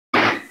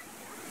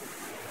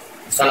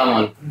আসসালামু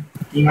আলাইকুম।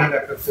 কিংবা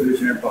ল্যাপটপ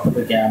সলিউশনের পক্ষ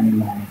থেকে আমি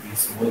মোহাম্মদ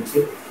ইউসুফ বলছি।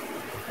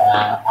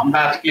 আমরা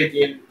আজকে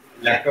যে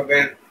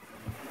ল্যাপটপের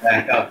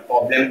একটা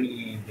প্রবলেম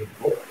নিয়ে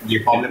দেখবো, যে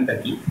প্রবলেমটা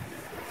কি।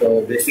 তো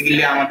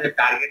বেসিক্যালি আমাদের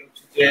টার্গেট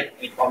হচ্ছে যে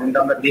এই প্রবলেমটা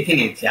আমরা দেখে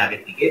নিয়েছি আগে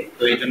থেকে,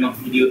 তো এই জন্য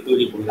ভিডিও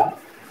তৈরি করলাম।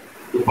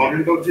 তো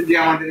প্রবলেমটা হচ্ছে যে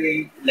আমাদের এই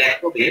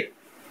ল্যাপটপে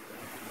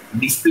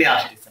ডিসপ্লে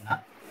আসতেছে না।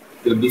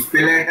 তো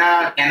ডিসপ্লেটা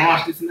কেন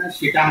আসতেছে না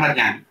সেটা আমরা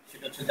জানি,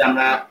 সেটা হচ্ছে যে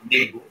আমরা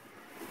দেখবো।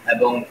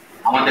 এবং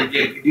আমাদের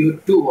যে ভিডিও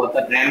টু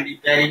অর্থাৎ র্যাম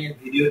রিপেয়ারিং এর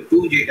ভিডিও টু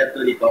যেটা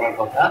তৈরি করার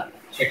কথা,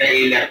 সেটা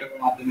এই ল্যাপটপের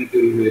মাধ্যমে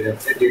তৈরি হয়ে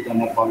যাচ্ছে, যেহেতু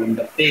আমরা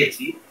প্রবলেমটা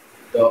পেয়েছি।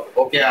 তো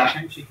ওকে,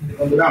 আসেন শিক্ষার্থী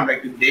বন্ধুরা আমরা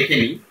একটু দেখে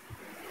নিই।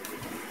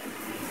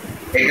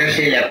 এটা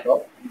সেই ল্যাপটপ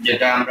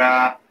যেটা আমরা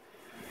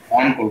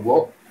অন করব।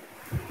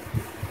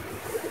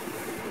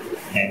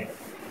 হ্যাঁ,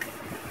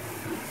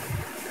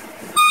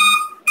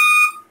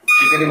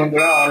 শিক্ষার্থী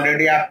বন্ধুরা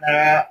অলরেডি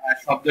আপনারা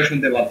শব্দ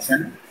শুনতে পাচ্ছেন।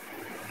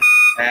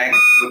 1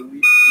 2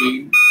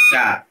 3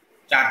 4,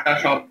 চারটা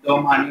শব্দ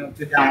মানে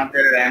হচ্ছে যে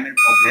আমাদের র্যামের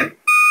প্রবলেম।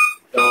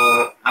 তো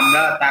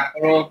আমরা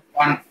তারপরও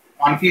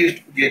কনফিউজড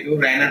যেহেতু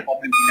র্যামের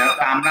প্রবলেম কিনা,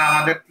 তো আমরা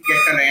আমাদের থেকে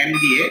একটা র্যাম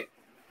দিয়ে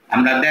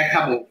আমরা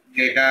দেখাবো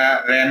যে এটা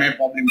র্যামের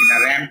প্রবলেম কিনা।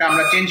 র্যামটা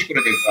আমরা চেঞ্জ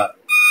করে দেখবো।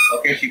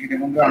 ওকে শিক্ষার্থী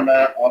বন্ধু, আমরা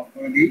অফ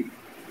করে দিই।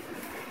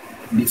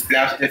 ডিসপ্লে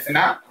আসতেছে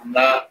না,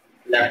 আমরা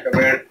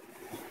ল্যাপটপের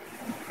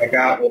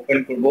এটা ওপেন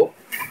করব।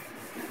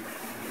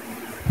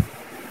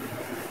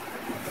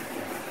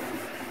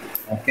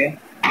 ওকে,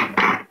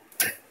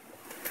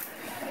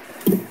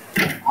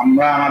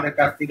 আমরা আমাদের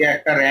কাছ থেকে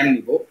একটা র্যাম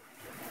নিব।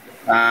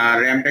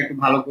 র্যামটা একটু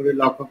ভালো করে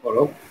লক্ষ্য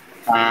করো।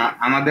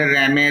 আমাদের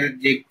র্যামের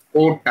যে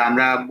কোডটা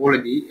আমরা বলে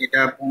দিই,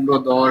 এটা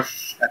 1510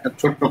 একটা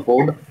ছোট্ট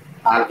কোড।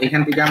 আর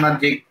এখান থেকে আমরা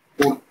যে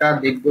কোডটা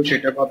দেখবো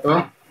সেটা কত,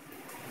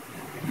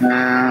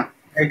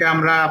 এটা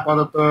আমরা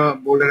আপাতত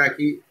বলে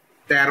রাখি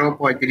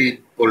 1335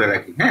 বলে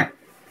রাখি। হ্যাঁ,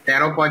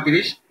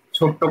 1335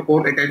 ছোট্ট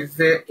কোড। এটা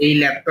হচ্ছে এই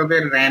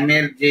ল্যাপটপের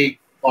র্যামের যে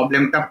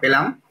প্রবলেমটা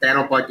পেলাম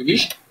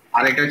 1335,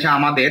 আর এটা হচ্ছে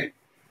আমাদের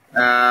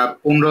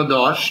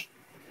 1510।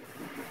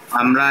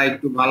 আমরা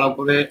একটু ভালো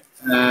করে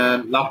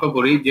লক্ষ্য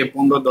করি যে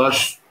 1510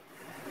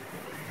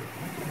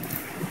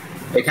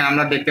 এখানে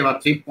আমরা দেখতে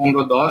পাচ্ছি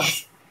 1510।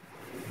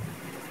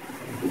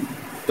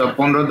 তো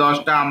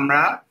 1510টা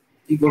আমরা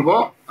কি করব,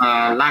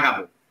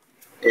 লাগাবো।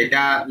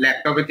 এটা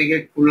ল্যাপটপে থেকে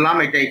খুললাম,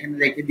 এটা এখানে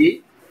রেখে দিই।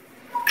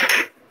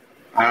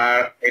 আর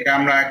এটা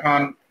আমরা এখন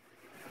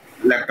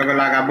ল্যাপটপে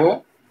লাগাবো।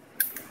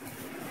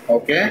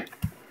 ওকে,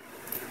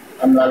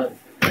 আমরা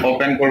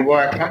ওপেন করব।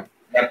 এখন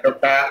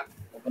ল্যাপটপটা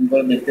ওপেন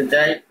করে দেখতে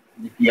চাই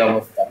যে কি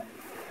অবস্থা।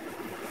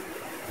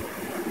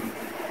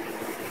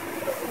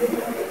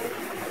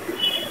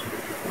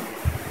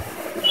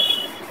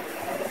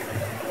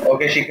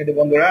 ওকে শিক্ষার্থী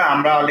বন্ধুরা,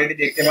 আমরা অলরেডি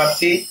দেখতে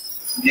পাচ্ছি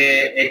যে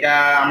এটা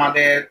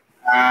আমাদের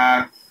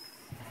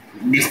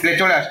ডিসপ্লে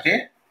চলে আসছে।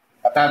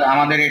 অর্থাৎ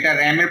আমাদের এটা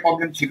র্যামের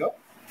প্রবলেম ছিল।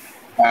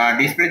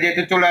 ডিসপ্লে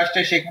যেহেতু চলে আসছে,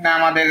 সেখানে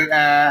আমাদের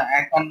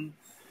এখন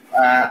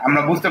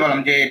আমরা বুঝতে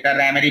পারলাম যে এটা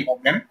র্যামেরই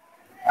প্রবলেম।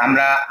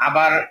 আমরা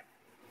আবার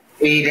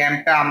এই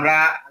র্যামটা আমরা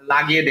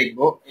লাগিয়ে দেখব।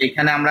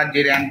 এখানে আমরা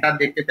যে র্যামটা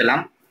দেখতে পেলাম,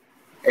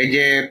 এই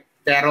যে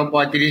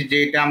 1335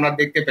 যেটা আমরা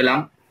দেখতে পেলাম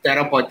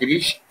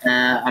 1335,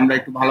 আমরা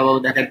একটু ভালোভাবে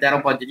দেখাই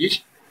 1335।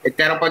 এই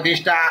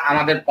 1335টা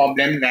আমাদের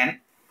প্রবলেম র্যাম।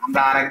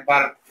 আমরা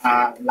আরেকবার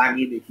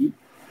লাগিয়ে দেখি।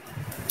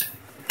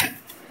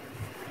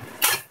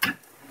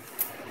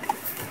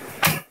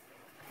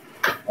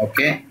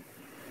 ওকে,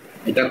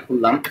 এটা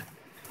খুললাম।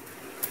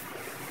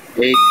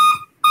 এই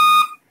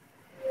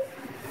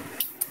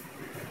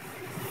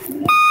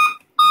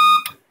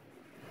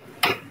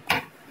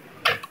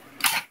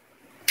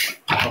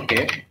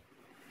ওকে,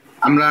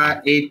 আমরা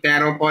এই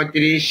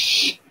 1335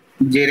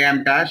 যে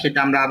র্যামটা, সেটা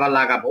আমরা আবার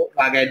লাগাবো।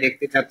 লাগাই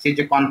দেখতে চাচ্ছি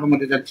যে কনফার্ম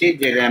হতে চাচ্ছি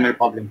যে র্যামের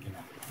প্রবলেম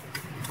কিনা।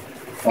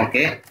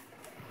 ওকে,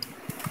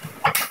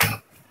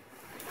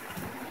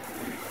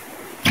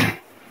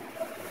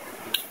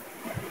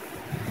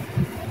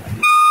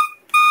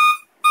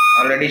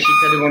 অলরেডি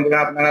শিক্ষার্থী বন্ধুরা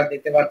আপনারা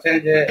দেখতে পাচ্ছেন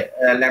যে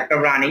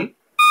ল্যাপটপ রানিং,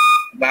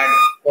 বাট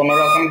কোন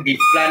রকম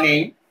ডিসপ্লে নেই,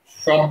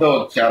 শব্দ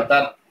হচ্ছে।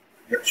 অর্থাৎ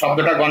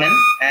শব্দটা গণেন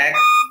 1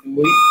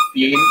 2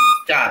 3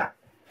 4,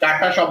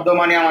 চারটা শব্দ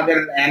মানে আমাদের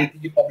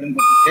এমসিজি প্রবলেম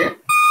করতেছে।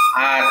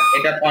 আর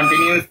এটা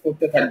কন্টিনিউয়াস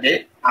করতে থাকবে।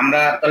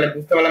 আমরা তাহলে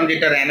বুঝতে পারলাম যে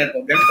এটা র্যামের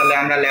প্রবলেম। তাহলে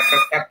আমরা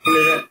ল্যাপটপটা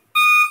খুলে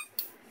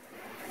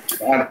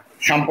আর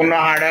সম্পূর্ণ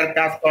হার্ডওয়্যার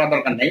কাজ করা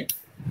দরকার নেই,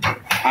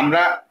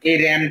 আমরা এই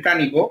র্যামটা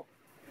নিব।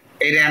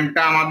 এই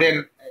র্যামটা আমাদের,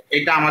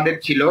 এটা আমাদের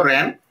ছিল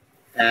র্যাম।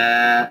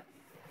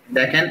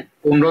 দেখেন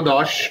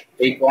 1510,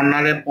 এই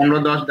কর্নারে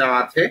 1510 দেওয়া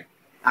আছে।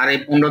 আর এই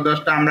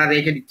 1510টা আমরা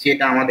রেখে দিচ্ছি,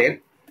 এটা আমাদের।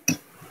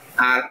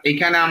 আর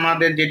এখানে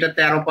আমাদের যেটা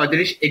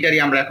 1335, এটারই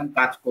আমরা এখন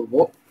কাজ করব।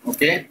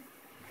 ওকে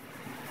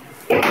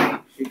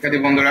শিক্ষার্থী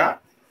বন্ধুরা,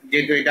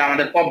 যেহেতু এটা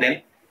আমাদের প্রবলেম।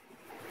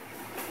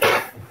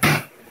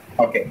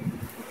 ওকে,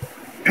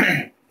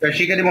 তো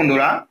শিক্ষার্থী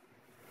বন্ধুরা,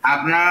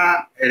 আপনার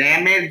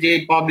র্যামের যে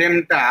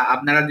প্রবলেমটা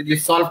আপনারা যদি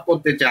সলভ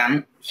করতে চান,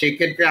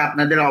 সেক্ষেত্রে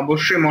আপনাদের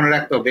অবশ্যই মনে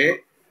রাখতে হবে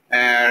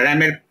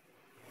র্যামের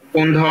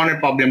কোন ধরনের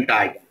প্রবলেমটা।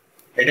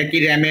 এটা কি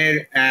র্যামের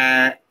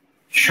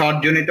শর্ট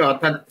জনিত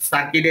অর্থাৎ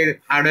সার্কিটের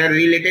হার্ডওয়্যার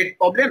রিলেটেড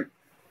প্রবলেম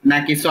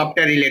নাকি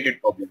সফটওয়্যার রিলেটেড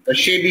প্রবলেম। তো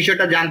সেই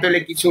বিষয়টা জানতে হলে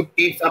কিছু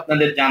টিপস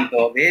আপনাদের জানতে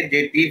হবে, যে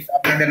টিপস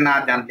আপনাদের না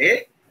জানলে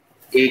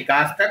এই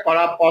কাজটা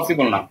করা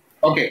পসিবল না।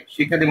 ওকে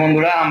শিক্ষার্থী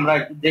বন্ধুরা, আমরা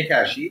একটু দেখে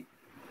আসি।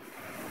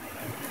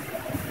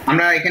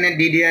 আমরা এখানে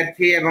DDR3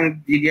 এবং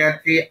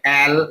DDR3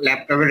 L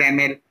ল্যাপটপের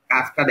র্যামের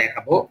কাজটা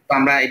দেখাবো। তো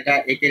আমরা এটা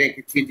এঁকে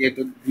রেখেছি,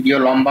 যেহেতু ভিডিও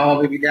লম্বা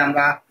হবে বিধে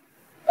আমরা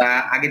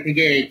আগে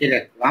থেকে এঁকে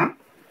রাখলাম।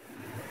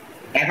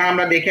 এখন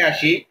আমরা দেখে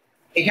আসি।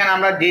 এখানে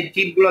আমরা যে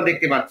চিপগুলো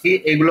দেখতে পাচ্ছি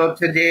এগুলো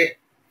হচ্ছে যে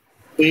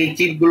এই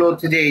চিপগুলো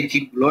হচ্ছে যে এই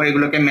চিপগুলো,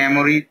 এগুলোকে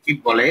মেমোরি চিপ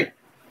বলে।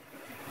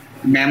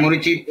 মেমোরি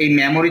চিপ, এই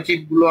মেমোরি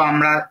চিপগুলো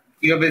আমরা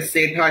কিভাবে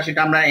সেট হয় সেটা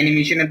আমরা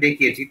অ্যানিমেশনে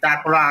দেখিয়েছি,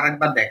 তারপরে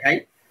আরেকবার দেখাই।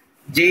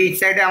 যে এই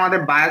সাইডে আমাদের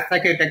বায়াস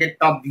থাকে এটাকে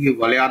টপ ভিউ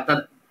বলে, অর্থাৎ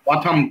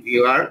প্রথম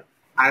ভিউয়ার।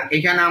 আর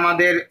এখানে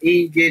আমাদের এই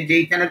যে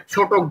যেখানে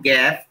ছোট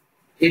গ্যাপ,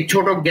 এই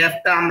ছোট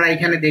গ্যাপটা আমরা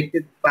এখানে দেখতে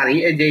পারি।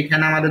 এই যে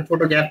এখানে আমাদের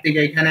ছোট গ্যাপ থেকে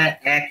এখানে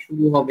 1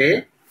 শুরু হবে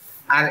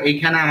আর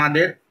এখানে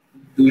আমাদের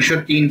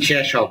 203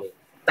 শেষ হবে।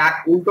 তার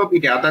উল্টো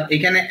পিঠে অর্থাৎ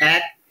এখানে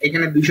 1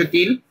 এখানে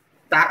 203,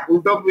 তার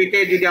উল্টো পিঠে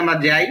যদি আমরা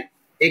যাই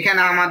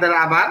এখানে আমাদের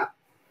আবার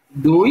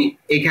 2,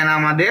 এখানে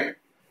আমাদের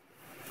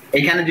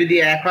এখানে যদি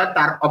 1 হয়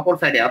তার অপর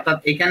সাইডে অর্থাৎ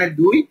এখানে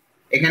 2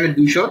 এখানে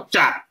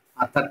 204।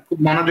 অর্থাৎ খুব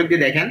মনোযোগ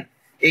দিয়ে দেখেন,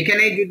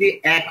 এখানে যদি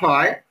 1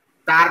 হয়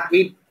তার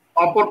এই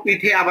অপর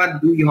পিঠে আবার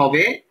 2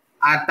 হবে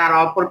আর তার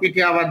অপর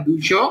পিঠে আবার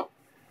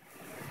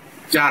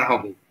 204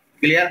 হবে।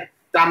 ক্লিয়ার?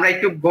 তো আমরা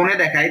একটু গণে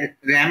দেখাই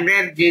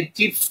র্যামের যে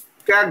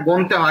চিপসটা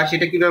গণতে হয়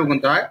সেটা কিভাবে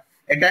গণতে হয়।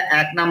 এটা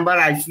 1 নাম্বার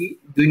আইসি,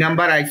 2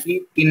 নাম্বার আইসি,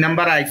 3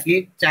 নাম্বার আইসি,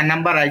 4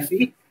 নাম্বার আইসি,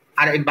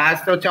 আর এই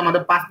বাসটা হচ্ছে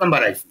আমাদের 5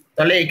 নাম্বার আইসি।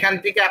 তাহলে এখান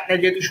থেকে আপনি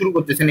যেহেতু শুরু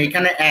করতেছেন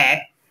এখানে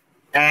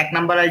 1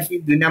 নাম্বার আইসি,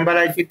 2 নাম্বার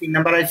আইসি, 3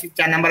 নাম্বার আইসি,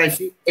 4 নাম্বার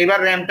আইসি, এবার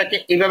র্যামটাকে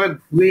এইভাবে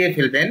ঘুরিয়ে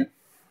ফেলবেন।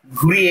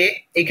 ঘুরিয়ে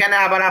এখানে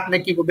আবার আপনি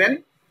কি করবেন,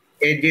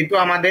 যেহেতু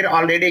আমাদের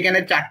অলরেডি এখানে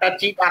 4টা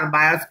চিপ আর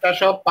বায়াসটা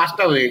সব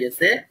 5টা হয়ে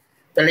গেছে,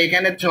 তাহলে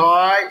এখানে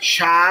 6,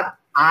 7,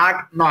 8,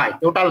 9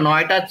 টোটাল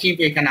 9টা চিপ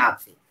এখানে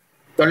আছে।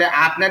 তাহলে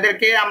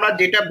আপনাদেরকে আমরা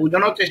যেটা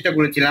বোঝানোর চেষ্টা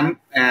করেছিলাম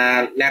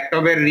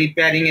ল্যাপটপের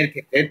রিপেয়ারিং এর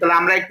ক্ষেত্রে, তাহলে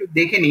আমরা একটু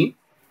দেখে নিই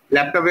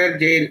ল্যাপটপের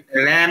যে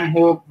র্যাম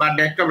হোক বা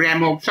ডেস্কটপ র্যাম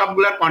হোক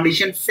সবগুলোর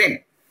কন্ডিশন সেম।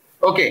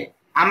 ওকে,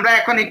 আমরা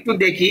এখন একটু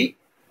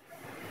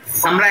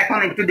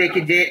দেখি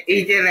যে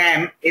এই যে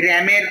র্যাম, এই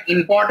র্যামের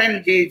ইম্পর্টেন্ট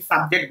যে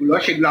সাবজেক্ট গুলো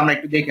সেগুলো আমরা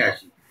একটু দেখে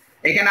আসি।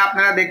 এখানে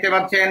আপনারা দেখতে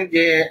পাচ্ছেন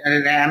যে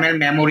র্যামের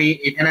মেমোরি,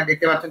 এখানে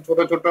দেখতে পাচ্ছেন ছোট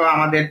ছোট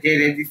আমাদের যে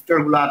রেজিস্টার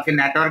গুলো আছে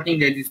নেটওয়ার্কিং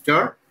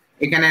রেজিস্টার।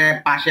 এখানে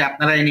পাশে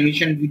আপনারা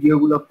অ্যানিমেশন ভিডিও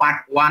গুলো পার্ট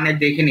 1 এ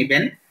দেখে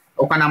নেবেন,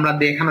 ওখানে আমরা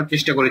দেখানোর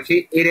চেষ্টা করেছি।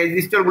 এই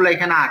রেজিস্টার গুলো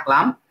এখানে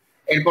আঁকলাম,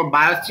 এরপর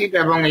বায়োস চিপ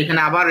এবং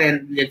এখানে আবার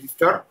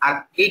রেজিস্টার। আর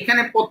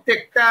এইখানে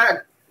প্রত্যেকটা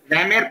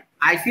র্যামের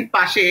আইসির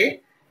পাশে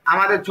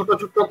আমাদের ছোট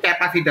ছোট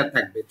ক্যাপাসিটার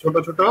থাকবে, ছোট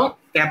ছোট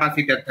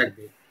ক্যাপাসিটার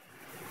থাকবে।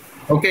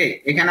 ওকে,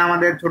 এখানে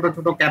আমাদের ছোট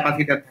ছোট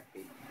ক্যাপাসিটার থাকবে।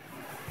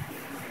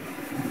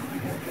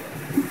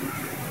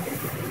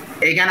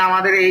 এখানে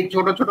আমাদের এই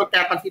ছোট ছোট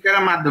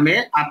ক্যাপাসিটারের মাধ্যমে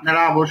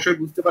আপনারা অবশ্যই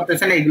বুঝতে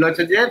পারতেছেন এগুলো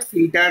হচ্ছে যে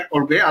ফিল্টার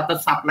করবে, অর্থাৎ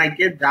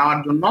সাপ্লাইকে যাওয়ার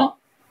জন্য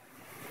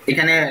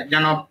এখানে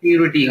যেন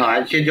পিউরিটি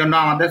হয়, সেজন্য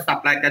আমাদের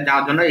সাপ্লাইটা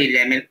যাওয়ার জন্য এই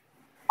র্যামের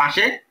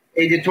পাশে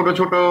এই যে ছোট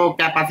ছোট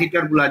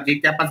ক্যাপাসিটার গুলো, যে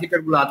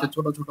ক্যাপাসিটার গুলো আছে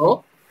ছোট ছোট,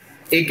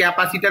 এই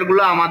ক্যাপাসিটার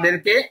গুলো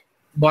আমাদেরকে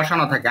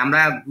বসানো থাকে।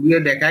 আমরা ঘুরিয়ে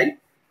দেখাই,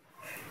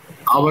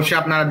 অবশ্যই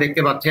আপনারা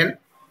দেখতে পাচ্ছেন।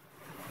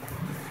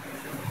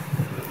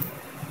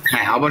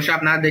 হ্যাঁ, অবশ্যই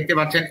আপনারা দেখতে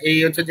পাচ্ছেন এই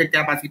হচ্ছে যে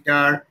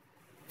ক্যাপাসিটার,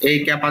 এই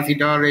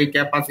ক্যাপাসিটর, এই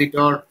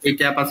ক্যাপাসিটর, এই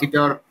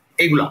ক্যাপাসিটর,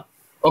 এইগুলা।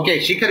 ওকে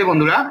শিক্ষার্থী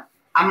বন্ধুরা,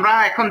 আমরা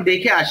এখন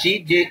দেখে আসি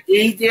যে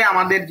এই যে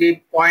আমাদের যে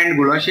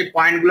পয়েন্টগুলো, সেই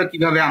পয়েন্টগুলো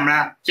কিভাবে আমরা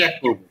চেক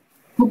করব।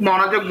 খুব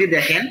মনোযোগ দিয়ে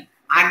দেখেন,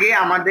 আগে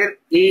আমাদের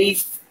এই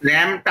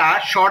র্যামটা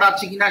শর্ট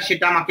আছে কিনা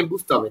সেটা আমাকে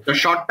বুঝতে হবে। তো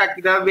শর্টটা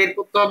কিভাবে বের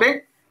করতে হবে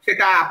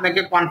সেটা আপনাকে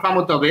কনফার্ম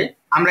হতে হবে।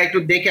 আমরা একটু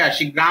দেখে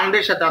আসি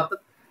গ্রাউন্ডের সাথে, অর্থাৎ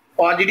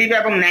পজিটিভ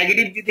এবং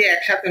নেগেটিভ যদি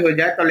একসাথে হয়ে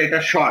যায় তাহলে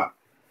এটা শর্ট।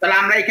 তাহলে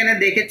আমরা এখানে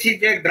দেখেছি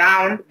যে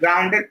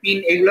গ্রাউন্ডের পিন,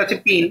 এগুলো হচ্ছে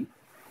পিন,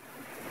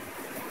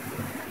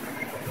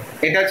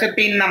 এটা হচ্ছে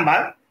পিন নাম্বার।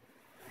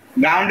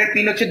 গ্রাউন্ডের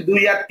পিন হচ্ছে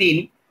 2 আর 3,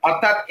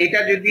 অর্থাৎ এটা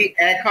যদি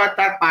 1 হয়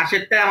তার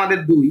পাশেরটাই আমাদের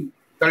 2।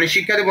 তাহলে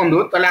শিক্ষার্থী বন্ধু,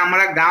 তাহলে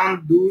আমরা গ্রাউন্ড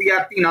 2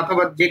 আর 3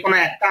 অথবা যে কোনো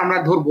একটা আমরা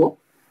ধরবো।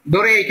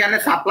 ধরে এখানে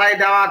সাপ্লাই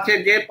দেওয়া আছে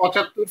যে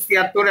 75,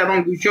 76 এবং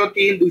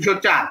 203,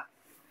 204,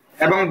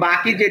 এবং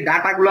বাকি যে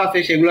ডাটাগুলো আছে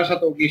সেগুলোর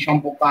সাথে কি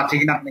সম্পর্ক আছে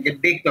কিনা আপনাকে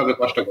দেখতে হবে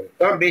কষ্ট করে।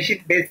 তো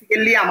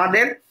বেসিক্যালি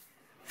আমাদের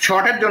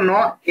শর্টের জন্য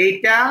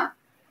এইটা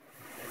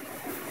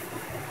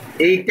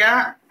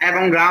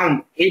এবং গ্রাউন্ড,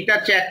 এইটা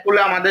চেক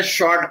করলে আমাদের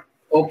শর্ট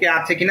ওকে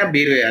আছে কিনা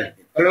বের হয়ে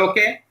আসবে। তাহলে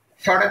ওকে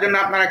শর্টের জন্য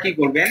আপনারা কি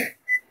করবেন,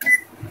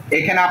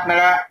 এখানে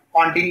আপনারা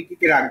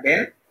কন্টিনিউটি রাখবেন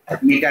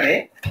মিটারে।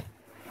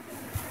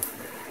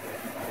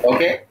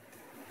 ওকে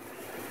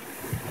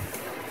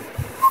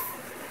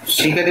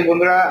শিক্ষার্থী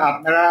বন্ধুরা,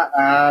 আপনারা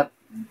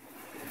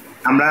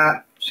আমরা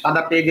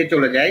সাদা পেজে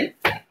চলে যাই,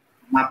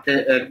 মাপতে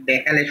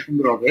দেখালে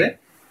সুন্দর হবে।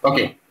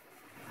 ওকে,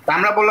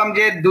 আমরা বললাম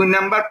যে 2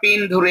 নাম্বার পিন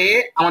ধরে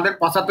আমাদের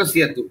 75,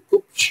 76,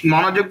 খুব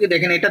মনোযোগ দিয়ে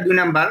দেখেন, এটা 2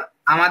 নাম্বার।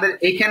 আমাদের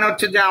এইখানে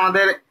হচ্ছে যে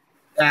আমাদের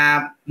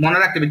মনে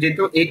রাখতে হবে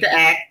যেহেতু এটা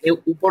এক,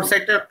 উপর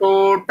সাইডটা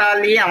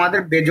টোটালি আমাদের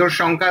বেজোড়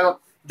সংখ্যা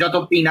যত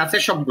পিন আছে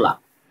সবগুলা,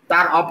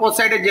 তার অপর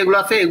সাইডে যেগুলো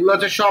আছে এগুলো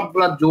হচ্ছে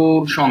সবগুলা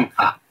জোড়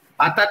সংখ্যা।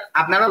 অর্থাৎ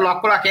আপনারা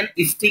লক্ষ্য রাখেন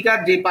স্টিকার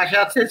যে পাশে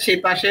আছে সেই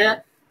পাশে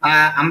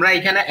আমরা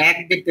এখানে এক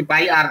দেখতে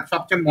পাই। আর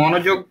সবচেয়ে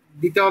মনোযোগ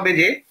দিতে হবে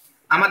যে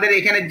আমাদের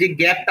এখানে যে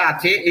গ্যাপটা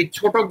আছে এই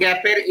ছোট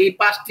গ্যাপের এই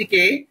পাশ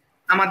থেকে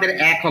আমাদের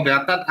এক হবে।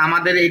 অর্থাৎ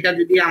আমাদের এটা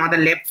যদি আমাদের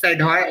লেফট সাইড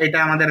হয়, এটা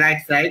আমাদের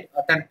রাইট সাইড,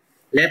 অর্থাৎ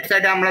লেফট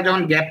সাইডে আমরা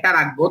যখন গ্যাপটা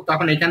রাখবো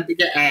তখন এখান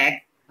থেকে এক,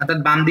 অর্থাৎ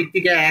বাম দিক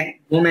থেকে এক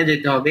কমে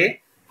যেতে হবে।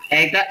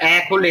 এটা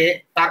এক হলে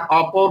তার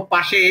অপর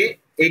পাশে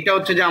এটা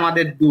হচ্ছে যে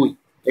আমাদের দুই,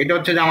 এটা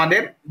হচ্ছে যে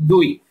আমাদের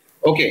দুই।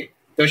 ওকে,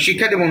 তো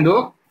শিক্ষার্থী বন্ধু,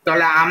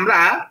 তাহলে আমরা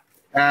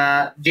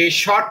যে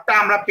শর্টটা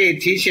আমরা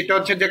পেয়েছি সেটা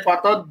হচ্ছে যে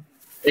কত,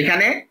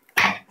 এখানে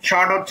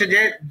শর্ট হচ্ছে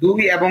যে 2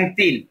 এবং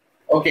 3।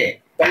 ওকে,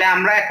 তাহলে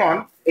আমরা এখন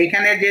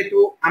এখানে যেহেতু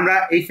আমরা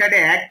এই সাইডে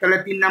এক, তাহলে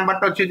 3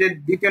 নাম্বারটা হচ্ছে যে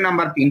দ্বিতীয়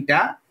নাম্বার পিনটা,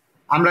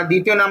 আমরা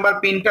দ্বিতীয় নাম্বার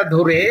পিনটা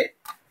ধরে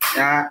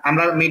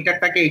আমরা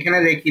মিটারটাকে এখানে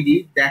রেখে দিই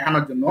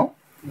দেখানোর জন্য।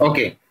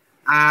 ওকে,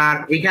 আর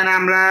এখানে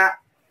আমরা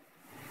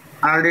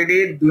অলরেডি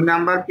 2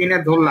 নাম্বার পিনে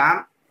ধরলাম।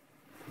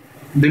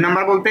 2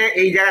 নাম্বার বলতে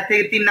এই জায়গা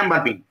থেকে 3 নাম্বার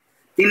পিন,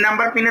 3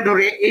 নাম্বার পিনে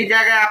ধরে এই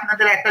জায়গায়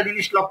আপনাদের একটা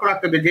জিনিস লক্ষ্য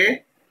রাখতে হবে যে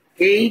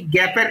এই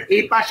গ্যাপের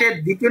এই পাশে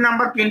দ্বিতীয়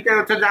নাম্বার পিনটা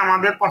হচ্ছে যে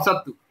আমাদের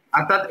 75,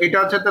 অর্থাৎ এটা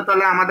হচ্ছে তো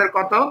তাহলে আমাদের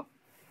কত,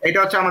 এটা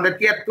হচ্ছে আমাদের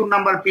 73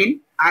 নাম্বার পিন,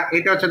 আর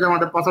এটা হচ্ছে যে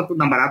আমাদের 75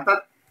 নাম্বার। অর্থাৎ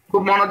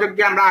খুব মনোযোগ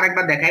দিয়ে আমরা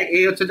আরেকবার দেখাই,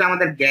 এই হচ্ছে যে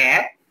আমাদের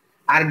গ্যাপ,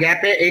 আর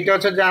গ্যাপে এইটা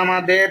হচ্ছে যে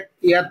আমাদের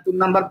 73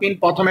 নাম্বার পিন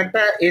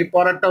প্রথমেরটা, এর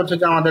পরেরটা হচ্ছে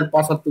যে আমাদের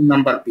 75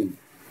 নাম্বার পিন।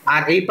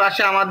 আর এই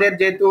পাশে আমাদের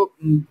যেহেতু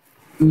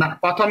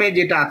প্রথমে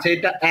যেটা আছে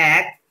এটা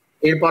এক,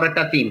 এর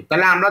পরেরটা 3,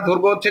 তাহলে আমরা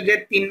ধরবো হচ্ছে যে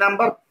 3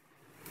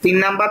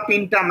 নাম্বার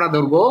পিনটা আমরা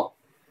ধরবো,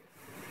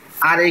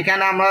 আর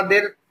এখানে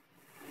আমাদের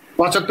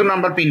 75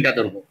 নাম্বার পিনটা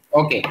ধরবো।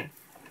 ওকে,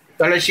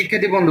 তাহলে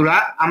শিক্ষার্থী বন্ধুরা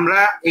আমরা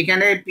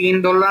এখানে পিন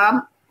ধরলাম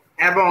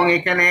এবং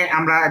এখানে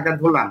আমরা এটা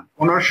ধরলাম,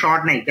 কোনো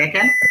শর্ট নেই।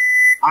 দেখেন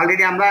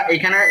অলরেডি আমরা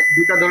এখানে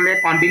দুটো ধরলে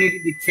কন্টিনিউটি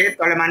দিচ্ছে,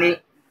 তাহলে মানে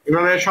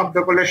এভাবে শব্দ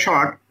করলে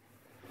শর্ট,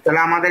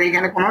 তাহলে আমাদের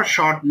এখানে কোনো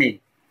শর্ট নেই।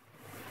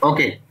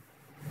 ওকে,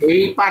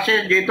 এই পাশে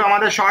যেহেতু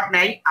আমাদের শর্ট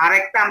নেই,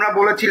 আরেকটা আমরা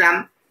বলেছিলাম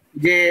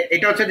যে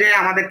এটা হচ্ছে যে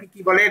আমাদের কি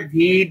বলে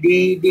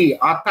ভিডিডি,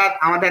 অর্থাৎ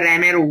আমাদের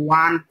র্যামের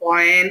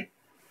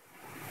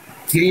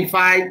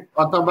 1.35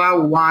 অথবা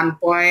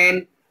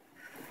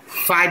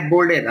 1.5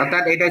 বোল্টের,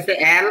 অর্থাৎ এটা হচ্ছে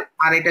এল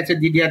আর এটা হচ্ছে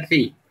DDR3,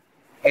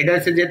 এটা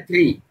হচ্ছে যে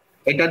 3,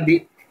 এটা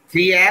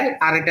 3L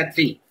আর এটা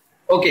 3।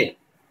 ওকে,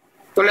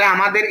 তাহলে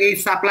আমাদের এই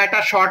সাপ্লাইটা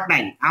শর্ট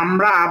নাই।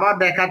 আমরা আবার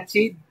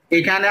দেখাচ্ছি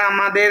এখানে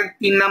আমাদের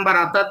 3 নাম্বার,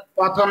 অর্থাৎ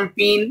প্রথম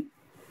পিন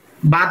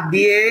বাদ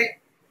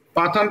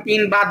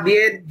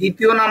দিয়ে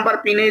দ্বিতীয় নাম্বার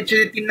পিনে হচ্ছে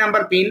 3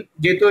 নাম্বার পিন,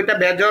 যেহেতু এটা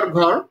বেজোড়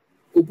ঘর,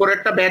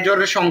 উপরেরটা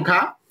বেজোড়ের সংখ্যা,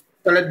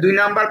 তাহলে 2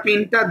 নাম্বার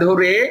পিনটা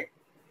ধরে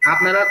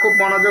আপনারা খুব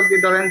মনোযোগ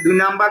দিয়ে ধরেন, 2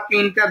 নাম্বার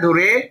পিনটা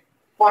ধরে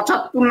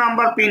 75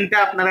 নাম্বার পিনটা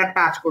আপনারা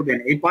টাচ করবেন।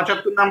 এই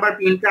 75 নাম্বার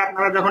পিনটা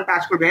আপনারা যখন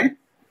টাচ করবেন,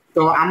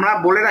 তো আমরা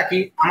বলে রাখি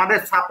আমাদের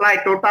সাপ্লাই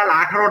টোটাল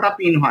 18টা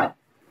পিন হয়,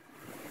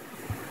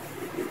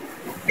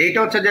 এইটা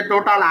হচ্ছে যে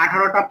টোটাল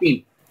 18টা পিন।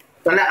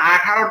 তাহলে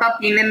 18টা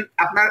পিন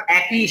আপনার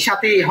একই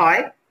সাথেই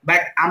হয়,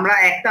 বাট আমরা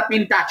একটা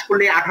পিন টাচ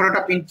করলে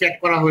 18টা পিন চেক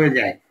করা হয়ে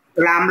যায়।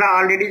 তাহলে আমরা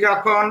অলরেডি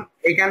যখন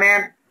এখানে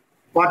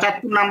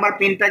 75 নাম্বার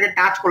পিনটাকে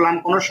টাচ করলাম,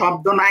 কোনো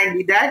শব্দ নাই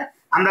বিদায়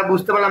আমরা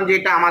বুঝতে পারলাম যে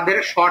এটা আমাদের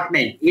শর্ট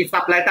নেই, এই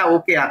সাপ্লাইটা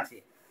ওকে আছে।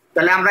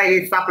 তাহলে আমরা এই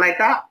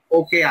সাপ্লাইটা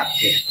ওকে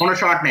আছে, কোনো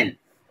শর্ট নেই।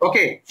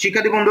 ওকে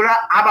শিক্ষার্থী বন্ধুরা,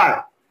 আবার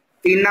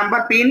 3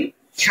 নাম্বার পিন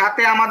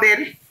সাথে আমাদের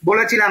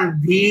বলেছিলাম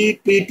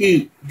ভিটিটি,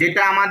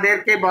 যেটা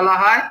আমাদেরকে বলা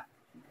হয়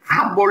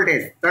হাফ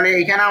ভোল্টেজ। তাহলে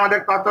এখানে আমাদের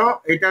কত,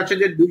 এটা হচ্ছে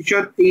যে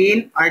 203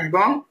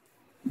 এবং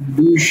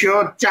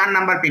 204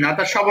 নাম্বার পিন,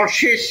 অর্থাৎ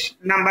সর্বশেষ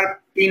নাম্বার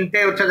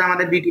পিনটাই হচ্ছে যে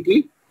আমাদের ভিটিটি।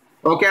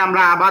 ওকে,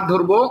 আমরা আবার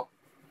ধরবো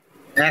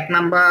 1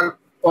 নাম্বার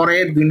পরে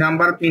 2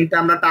 নাম্বার পিনটা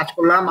আমরা টাচ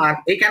করলাম, আর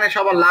এখানে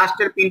সবার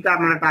লাস্টের পিনটা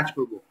আমরা টাচ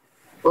করব।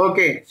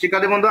 ওকে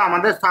শিক্ষার্থী বন্ধু,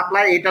 আমাদের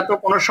সাপ্লাই এটা তো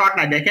কোনো শর্ট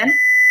নাই, দেখেন।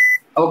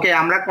 ওকে,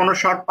 আমরা কোনো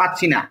শর্ট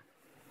পাচ্ছি না,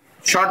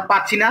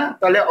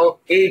 তাহলে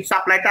এই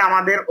সাপ্লাইটা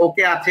আমাদের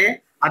ওকে আছে।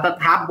 অর্থাৎ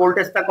হাফ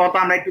ভোল্টেজটা কত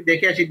আমরা একটু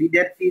দেখে আসি।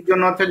 DDR3 এর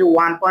জন্য হচ্ছে যে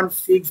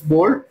 1.6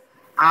 ভোল্ট,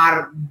 আর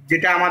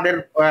যেটা আমাদের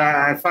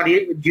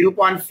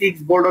 0.6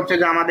 ভোল্ট হচ্ছে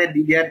যে আমাদের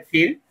DDR3,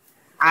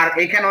 আর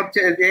এখানে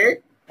হচ্ছে যে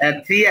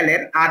 3L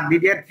এর, আর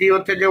DDR3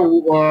 হচ্ছে যে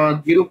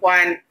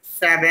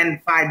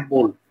 0.75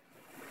 ভোল্ট।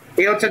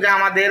 এই হচ্ছে যে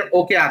আমাদের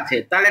ওকে আছে।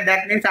 তাহলে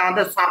দ্যাট মিনস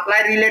আমাদের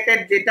সাপ্লাই রিলেটেড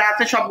যেটা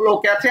আছে সবগুলো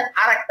ওকে আছে।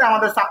 আর একটা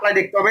আমাদের সাপ্লাই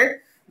দেখতে হবে,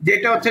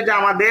 যেটা হচ্ছে যে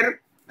আমাদের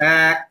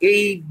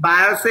এই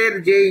বায়োসের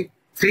যে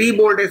 3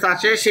 ভোল্টেজ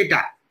আছে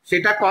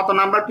সেটা কত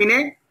নাম্বার পিনে,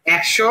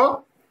 100,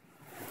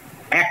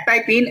 একটাই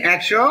পিন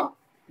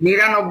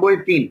 199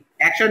 পিন,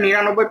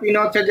 199 পিন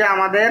হচ্ছে যে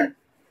আমাদের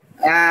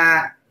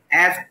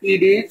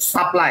এসপিডি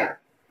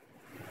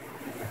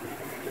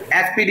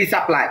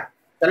সাপ্লাই।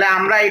 তাহলে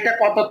আমরা এটা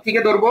কত থেকে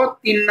ধরবো,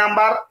 3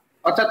 নাম্বার,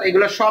 অর্থাৎ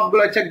এগুলো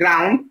সবগুলো হচ্ছে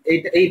গ্রাউন্ড,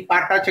 এই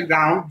পার্টটা হচ্ছে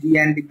গ্রাউন্ড,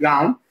 জিএনডি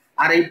গ্রাউন্ড,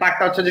 আর এই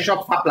পার্টটা হচ্ছে যে সব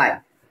সাপ্লাই।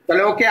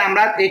 তাহলে ওকে,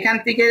 আমরা এখান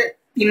থেকে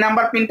 3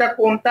 নাম্বার পিনটা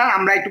কোনটা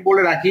আমরা একটু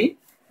বলে রাখি,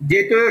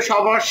 যেহেতু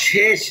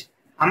সর্বশেষ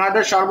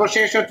আমাদের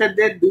সর্বশেষ হচ্ছে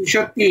যে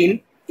 203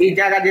 এই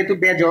জায়গা, যেহেতু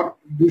বেজর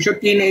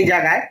 203 এই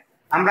জায়গায়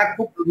আমরা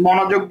খুব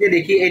মনোযোগ দিয়ে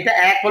দেখি, এটা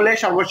 1 হলে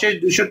সর্বশেষ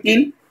 203,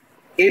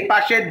 এই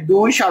পাশে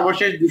 2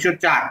 সর্বশেষ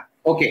 204।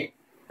 ওকে,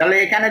 তাহলে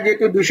এখানে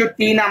যেহেতু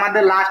 203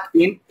 আমাদের লাস্ট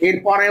পিন,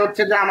 এরপরে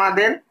হচ্ছে যে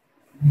আমাদের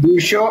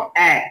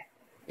 201,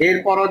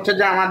 এরপর হচ্ছে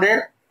যে আমাদের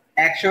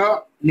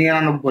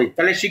 199।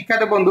 তাহলে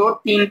শিক্ষার্থী বন্ধু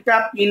 3টা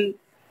পিন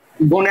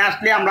গনে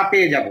আসলে আমরা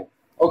পেয়ে যাব।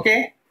 ওকে,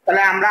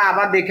 তাহলে আমরা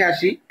আবার দেখে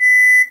আসি।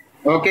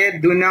 ওকে,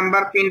 2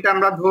 নাম্বার পিনটা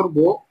আমরা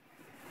ধরবো,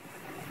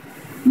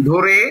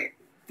 ধরে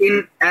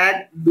 1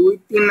 2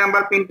 3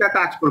 নাম্বার পিনটা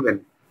টাচ করবেন,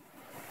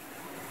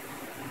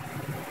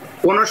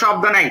 কোনো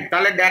শব্দ নাই,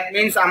 তাহলে দ্যাট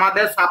মিন্স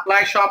আমাদের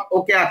সাপ্লাই সব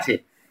ওকে আছে।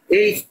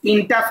 এই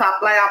 3টা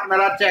সাপ্লাই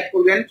আপনারা চেক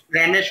করবেন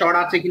র্যামে শর্ট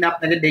আছে কিনা,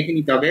 আপনাকে দেখে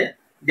নিতে হবে।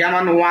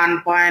 যেমন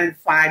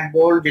 1.5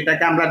 ভোল্ট,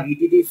 যেটাকে আমরা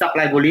ভিডিডি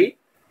সাপ্লাই বলি,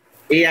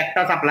 এই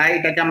একটা সাপ্লাই,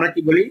 এটাকে আমরা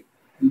কি বলি,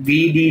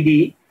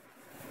 ভিডিডি।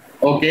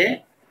 ওকে,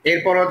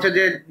 এরপর হচ্ছে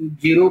যে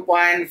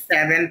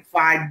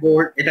 0.75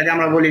 ভোল্ট, এটাকে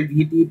আমরা বলি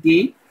ভিটিটি।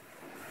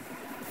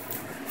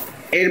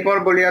 এরপর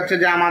বলি হচ্ছে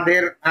যে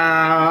আমাদের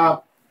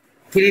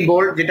 3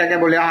 ভোল্ট, যেটাকে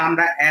বলি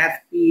আমরা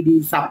এসপিডি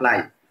সাপ্লাই।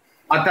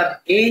 অর্থাৎ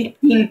এই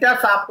 3টা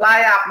সাপ্লাই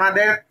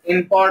আপনাদের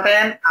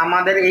ইম্পর্টেন্ট,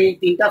 আমাদের এই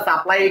 3টা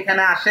সাপ্লাই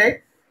এখানে আসে,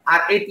 আর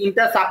এই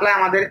 3টা সাপ্লাই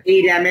আমাদের এই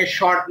র্যামের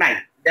শর্ট নাই।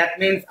 দ্যাট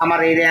মিন্স আমার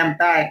এই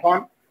র্যামটা এখন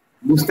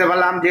বুঝতে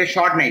পারলাম যে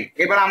শর্ট নেই।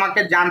 এবার আমাকে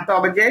জানতে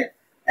হবে যে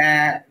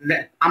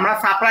আমরা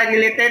সাপ্লাই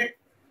রিলেটেড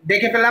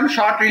দেখে ফেললাম,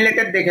 শর্ট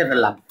রিলেটেড দেখে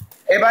ফেললাম।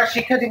 এবার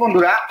শিক্ষার্থী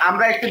বন্ধুরা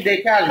আমরা একটু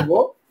দেখে আসবো,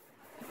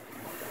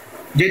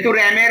 যেহেতু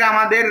র্যামের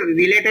আমাদের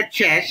রিলেটেড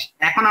শেষ,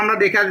 এখন আমরা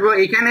দেখে আসবো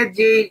এখানে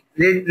যে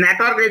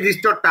নেটওয়ার্ক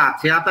রেজিস্টারটা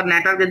আছে, অর্থাৎ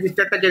নেটওয়ার্ক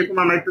রেজিস্টারটা যেরকম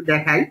আমরা একটু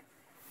দেখাই।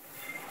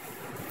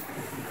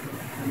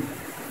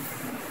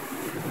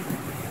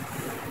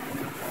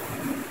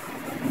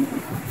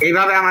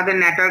 এইভাবে আমাদের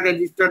নেটওয়ার্ক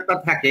রেজিস্টারটা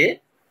থাকে,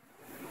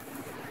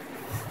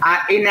 আর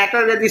এই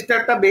নেটওয়ার্ক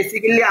রেজিস্টারটা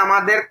বেসিক্যালি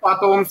আমাদের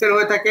কত ওহমসের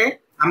হয়ে থাকে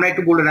আমরা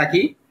একটু বলে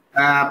রাখি।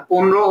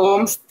 15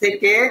 ওহমস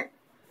থেকে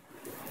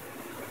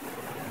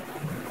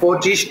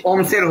 25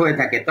 ওহমসের হয়ে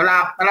থাকে। তাহলে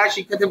আপনারা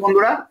শিক্ষার্থী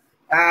বন্ধুরা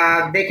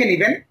দেখে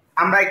নেবেন,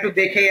 আমরা একটু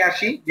দেখে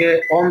আসি যে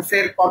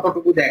ওহমসের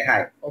কতটুকু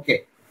দেখায়। ওকে,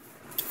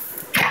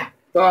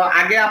 তো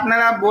আগে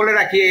আপনারা বলে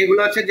রাখি,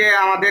 এগুলো হচ্ছে যে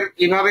আমাদের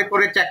এইভাবে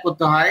করে চেক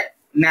করতে হয়।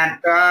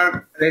 নেটওয়ার্ক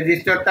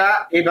রেজিস্টারটা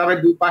এইভাবে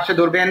দুই পাশে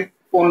ধরবেন,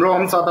 15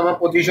 ওহমস অথবা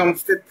 25 ওহমস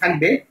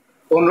থাকবে,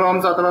 15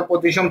 ওহমস অথবা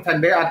 25 ওহমস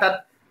থাকবে। অর্থাৎ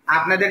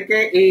আপনাদেরকে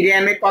এই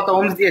র্যামে কত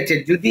ওহমস দিয়েছে,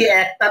 যদি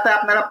একটাতে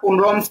আপনারা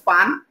 15 ওহমস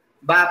পান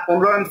বা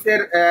 15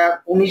 ওহমসের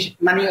 19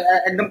 মানে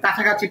একদম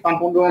কাছাকাছি পান,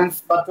 15 ওহমস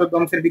বা 14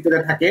 ওহমসের ভিতরে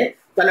থাকে,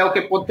 তাহলে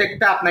ওকে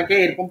প্রত্যেকটা আপনাকে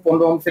এরকম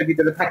 15 ওহমসের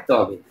ভিতরে থাকতে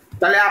হবে।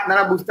 তাহলে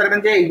আপনারা বুঝতে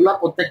পারবেন যে এইগুলা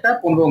প্রত্যেকটা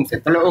 15 ওহমসের।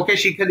 তাহলে ওকে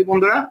শিক্ষার্থী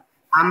বন্ধুরা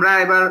আমরা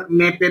এবার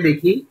মেপে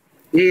দেখি।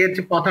 এই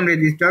হচ্ছে প্রথম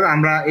রেজিস্টার,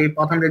 আমরা এই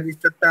প্রথম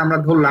রেজিস্টারটা আমরা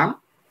ধরলাম।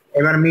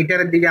 এবার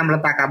মিটারের দিকে আমরা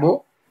তাকাবো,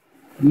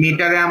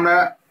 মিটারে আমরা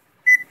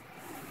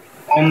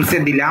ওহমসে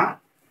দিলাম।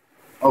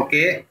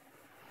 ওকে,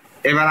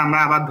 এবার আমরা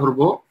আবার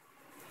ধরবো।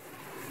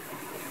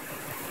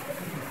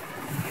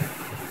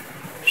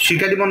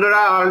 শিক্ষার্থী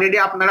বন্ধুরা অলরেডি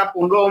আপনারা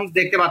 15 ওহমস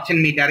দেখতে পাচ্ছেন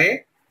মিটারে,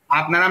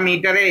 আপনারা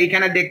মিটারে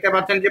এইখানে দেখতে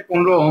পাচ্ছেন যে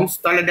 15 ওহমস,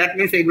 তাহলে দ্যাট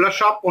মিন্স এগুলো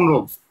সব 15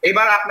 ওহমস।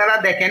 এবার আপনারা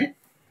দেখেন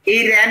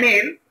এই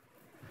র্যামের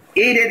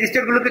এই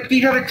রেজিস্টার গুলোকে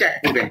কিভাবে চেক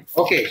করবেন।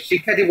 ওকে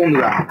শিক্ষার্থী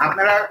বন্ধুরা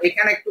আপনারা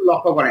এখানে একটু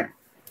লক্ষ্য করেন,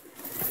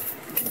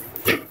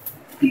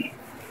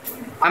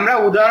 আমরা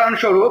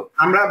উদাহরণস্বরূপ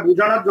আমরা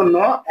বোঝানোর জন্য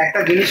একটা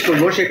জিনিস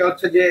করব, সেটা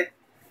হচ্ছে যে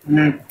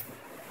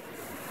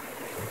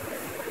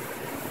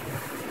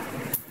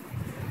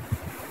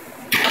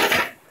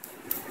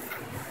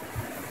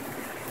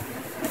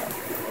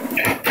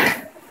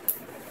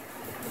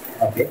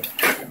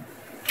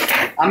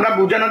আমরা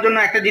বোঝানোর জন্য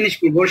একটা জিনিস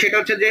করব, সেটা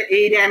হচ্ছে যে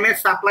এই র্যামের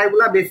সাপ্লাই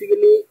গুলা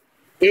বেসিক্যালি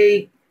এই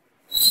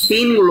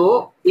পিন গুলো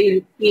এই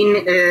পিন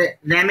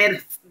র্যামের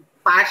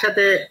পায়ের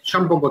সাথে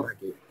সম্পর্ক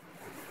থাকে,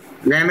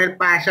 র্যামের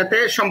পায়ের সাথে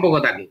সম্পর্ক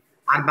থাকে,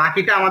 আর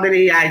বাকিটা আমাদের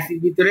এই আইসির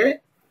ভিতরে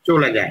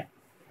চলে যায়,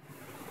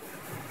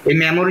 এই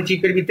মেমোরি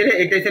চিপের ভিতরে।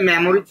 এটা হচ্ছে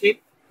memory chip,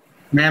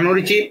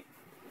 memory chip,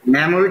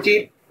 memory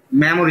chip,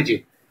 memory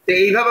chip, তো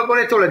এইভাবে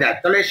করে চলে যায়।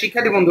 তাহলে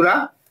শিক্ষার্থী বন্ধুরা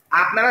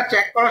আপনারা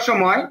চেক করার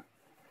সময়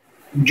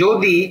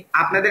যদি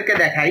আপনাদেরকে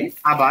দেখাই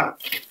আবার,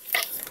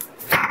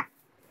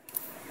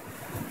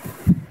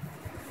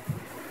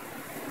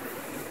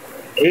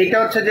 এইটা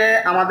হচ্ছে যে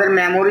আমাদের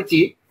মেমোরি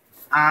চিপ,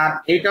 আর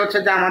এইটা হচ্ছে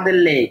যে আমাদের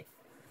লেগ।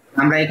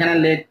 আমরা এখানে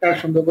লেগটা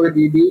সুন্দর করে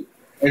দিয়ে দিই,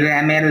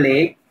 র্যামের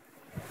লেগ।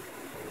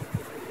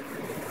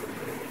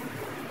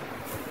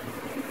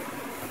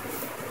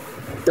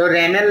 তো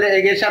র্যামের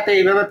লেগের সাথে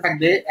এইভাবে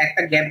থাকবে,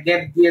 একটা গ্যাপ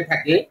গ্যাপ দিয়ে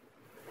থাকে,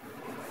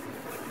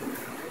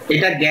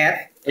 এটা গ্যাপ,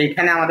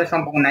 এইখানে আমাদের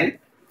সম্পর্ক নাই।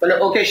 তাহলে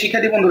ওকে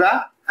শিক্ষার্থী বন্ধুরা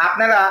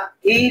আপনারা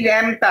এই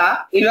র্যামটা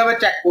এইভাবে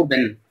চেক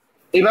করবেন,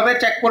 এইভাবে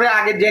চেক করে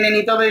আগে জেনে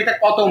নিতে হবে এটা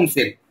কত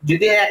ওহমসের।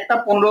 যদি একটা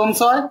 15 ওহমস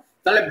হয়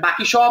তাহলে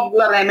বাকি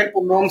সবগুলো র্যামের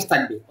 15 ওহমস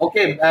থাকবে,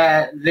 ওকে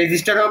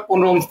রেজিস্টারও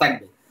 15 ওহমস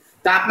থাকবে।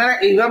 তা আপনারা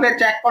এইভাবে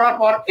চেক করার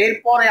পর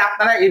এরপরে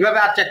আপনারা এইভাবে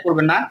আর চেক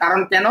করবেন না, কারণ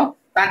কেন,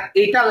 তার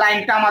এইটা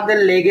লাইনটা আমাদের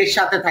লেগের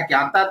সাথে থাকে,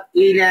 অর্থাৎ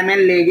এই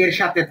র্যামের লেগের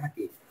সাথে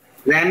থাকে।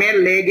 র্যামের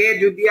লেগে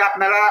যদি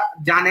আপনারা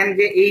জানেন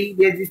যে এই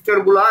রেজিস্টার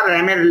গুলো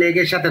র্যামের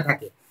লেগের সাথে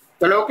থাকে,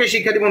 তাহলে ওকে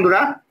শিক্ষার্থী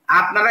বন্ধুরা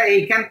আপনারা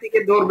এইখান থেকে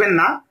ধরবেন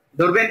না,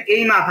 ধরবেন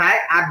এই মাথায়,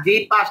 আর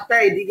যেই পাঁচটা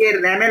এদিকে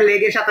র্যামের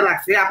লেগের সাথে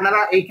লাগছে আপনারা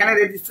এইখানে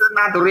রেজিস্টার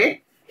না ধরে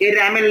এই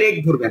র্যামের লেগ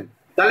ধরবেন।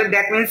 তাহলে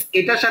দ্যাট মিনস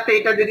এটার সাথে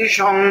এটা যদি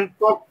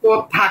সম্পর্ক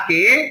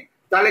থাকে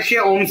তাহলে সে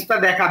ওমসটা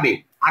দেখাবে।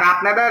 আর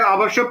আপনাদের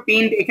অবশ্য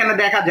প্রিন্ট এখানে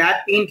দেখা যায়,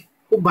 প্রিন্ট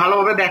খুব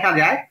ভালোভাবে দেখা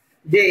যায়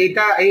যে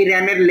এটা এই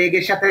র্যামের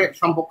লেগের সাথে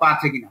সম্পর্ক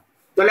আছে কিনা।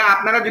 তাহলে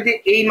আপনারা যদি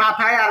এই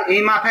মাথায় আর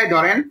এই মাথায়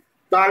ধরেন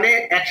তাহলে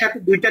একসাথে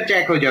দুইটা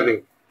চেক হয়ে যাবে,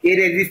 এই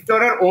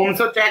রেজিস্টারের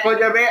ওমসও চেক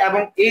হয়ে যাবে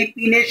এবং এই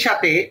পিনের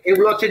সাথে,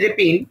 এগুলো হচ্ছে যে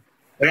পিন,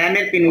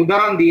 র্যামের পিন।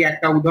 উদাহরণ দিই,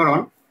 একটা উদাহরণ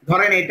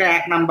ধরেন এটা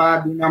 1 number,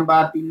 2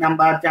 number, 3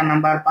 number, 4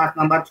 number, 5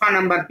 number, 6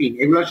 number pin,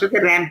 এগুলোর সাথে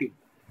র্যাম পিন,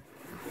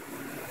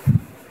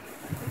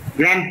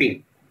 র্যাম পিন।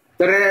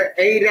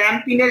 এই র্যাম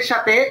পিনের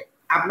সাথে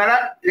আপনারা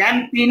র্যাম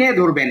পিনে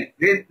ধরবেন,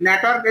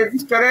 নেটওয়ার্ক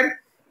রেজিস্টারের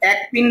এক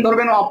পিন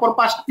ধরবেন, অপর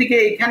পাশ থেকে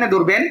এইখানে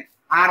ধরবেন,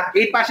 আর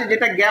এই পাশে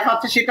যেটা গ্যাপ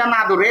আছে সেটা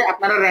না ধরে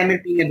আপনারা র্যামের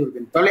পিনে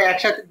ধরবেন। তাহলে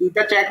একসাথে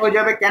দুইটা চেক হয়ে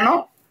যাবে। কেন?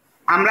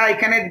 আমরা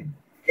এখানে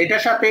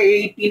এটার সাথে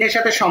এই পিনের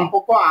সাথে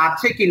সম্পর্ক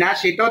আছে কিনা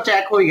সেটাও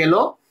চেক হয়ে গেল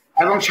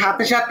এবং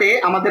সাথে সাথে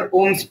আমাদের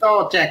ওমসটাও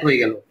চেক হয়ে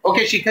গেল।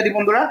 ওকে শিক্ষার্থী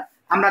বন্ধুরা,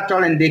 আমরা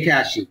চলেন দেখে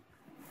আসি।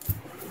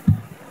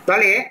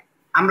 তাহলে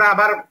আমরা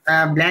আবার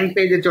ব্ল্যাঙ্ক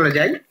পেজে চলে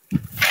যাই।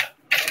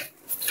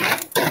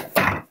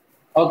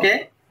 ওকে,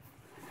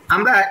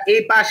 আমরা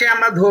এই পাশে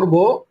আমরা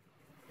ধরবো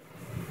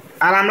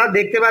আর আমরা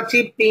দেখতে পাচ্ছি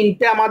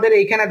পিনটা আমাদের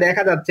এইখানে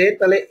দেখা যাচ্ছে।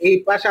 তাহলে এই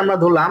পাশে আমরা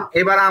ধরলাম।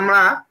 এবার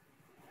আমরা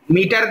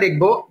মিটার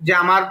দেখব যে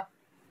আমার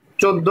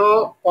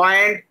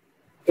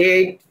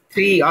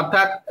 14.83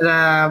 অর্থাৎ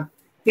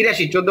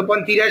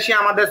 14.83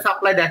 আমাদের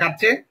সাপ্লাই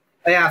দেখাচ্ছে,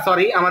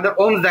 সরি আমাদের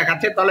ওমস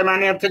দেখাচ্ছে। তাহলে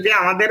মানে হচ্ছে যে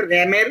আমাদের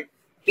র্যামের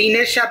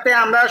পিনের সাথে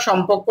আমরা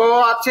সম্পর্ক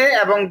আছে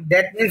এবং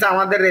দ্যাট মিনস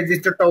আমাদের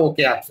রেজিস্টারটা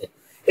ওকে আছে।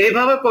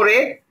 এইভাবে করে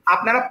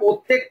আপনারা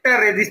প্রত্যেকটা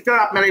রেজিস্টার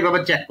আপনারা এইভাবে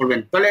চেক করবেন।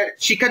 তাহলে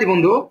শিক্ষার্থী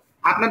বন্ধু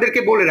আপনাদেরকে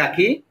বলে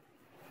রাখি,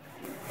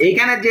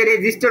 এইখানে যে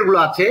রেজিস্টার গুলো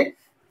আছে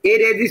এই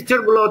রেজিস্টার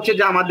গুলো হচ্ছে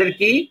যে আমাদের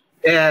কি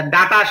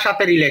ডাটার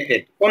সাথে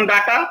রিলেটেড। কোন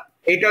ডাটা?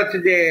 এটা হচ্ছে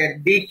যে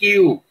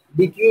ডিকিউ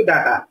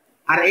ডাটা।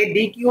 আর এই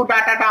ডিকিউ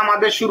ডাটাটা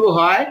আমাদের শুরু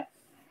হয়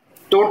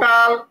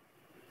টোটাল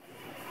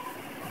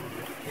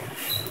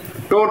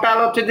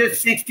হচ্ছে যে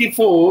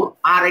 64,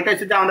 আর এটা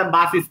হচ্ছে যে আমাদের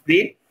বাস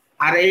স্পিড,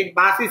 আর এই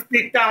বাস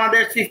স্পিডটা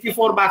আমাদের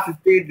 64 বাস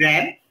স্পিড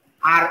র্যাম।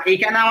 আর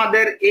এইখানে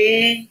আমাদের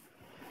এই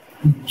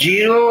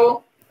 0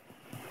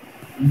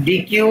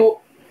 ডিকিউ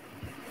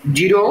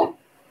 0,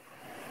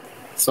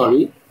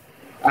 সরি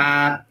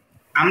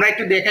আমরা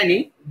একটু দেখে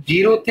নিই,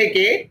 0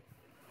 থেকে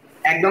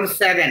একদম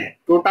 7,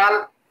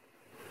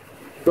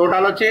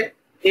 টোটাল হচ্ছে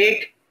 8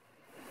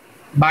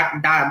 বাট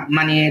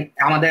মানে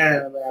আমাদের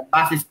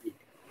বাস স্পিড,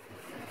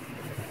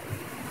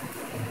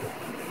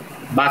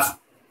 বাস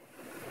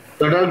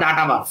টোটাল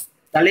ডাটা বাস।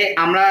 তাহলে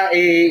আমরা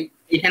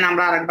এখানে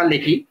আমরা আরেকবার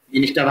লিখি,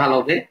 জিনিসটা ভালো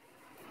হবে।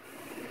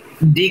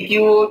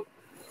 ডিকিউ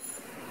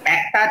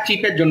একটা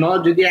চিপের জন্য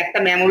যদি একটা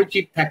মেমোরি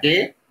চিপ থাকে,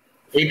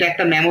 এটা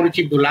একটা মেমোরি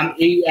চিপ ধরলাম,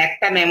 এই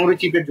একটা মেমোরি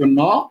চিপের জন্য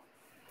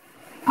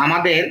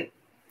আমাদের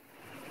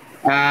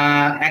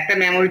একটা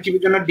মেমোরি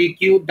চিপের জন্য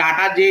ডিকিউ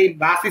ডাটা যে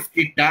বাস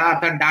স্পিডটা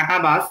অর্থাৎ ডাটা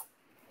বাস,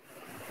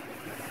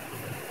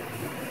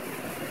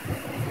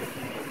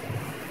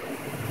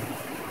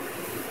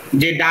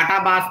 যে ডাটা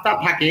বাসটা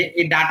থাকে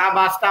এই ডাটা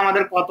বাসটা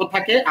আমাদের কত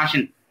থাকে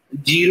আসেন,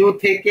 0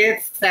 থেকে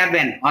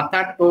 7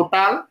 অর্থাৎ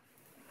টোটাল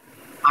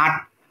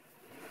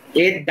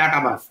 8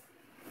 ডাটা বাস।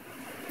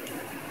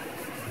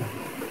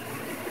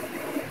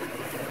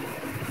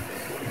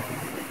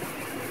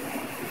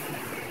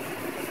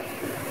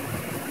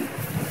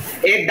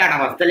 ডাটা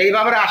বাস। তাহলে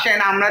এইভাবে আসেন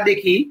আমরা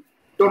দেখি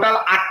টোটাল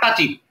 8টা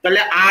চিপ।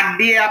 তাহলে 8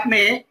 দিয়ে আপনি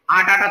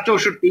 8 8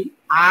 64,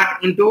 8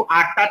 ইন্টু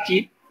 8টা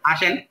চিপ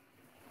আসেন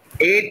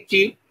 8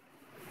 চিপ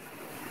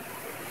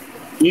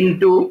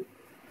ইন্টু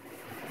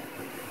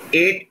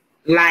 8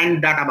 লাইন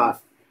ডাটা বাস।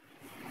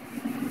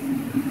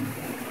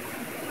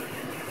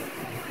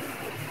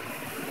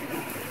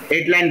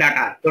 8 লাইন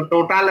ডাটা, তো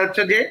টোটাল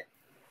হচ্ছে যে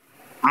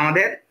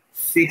আমাদের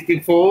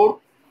 64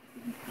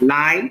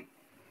 লাইন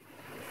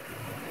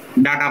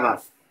ডাটা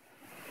বাস।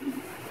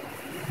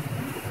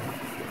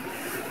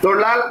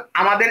 টোটাল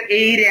আমাদের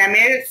এই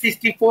র্যামের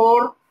 64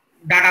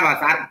 ডাটা বাস,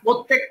 আর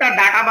প্রত্যেকটা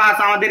ডাটা বাস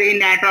আমাদের এই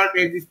নেটওয়ার্ক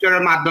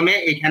রেজিস্টারের মাধ্যমে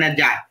এখানে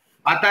যায়।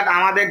 অর্থাৎ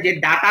আমাদের যে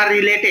ডাটা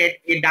রিলেটেড,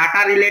 এই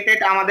ডাটা রিলেটেড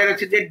আমাদের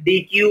হচ্ছে যে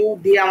ডিকিউ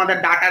দিয়ে আমাদের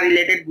ডাটা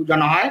রিলেটেড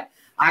বোঝানো হয়,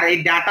 আর এই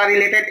ডাটা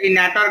রিলেটেড এই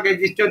নেটওয়ার্ক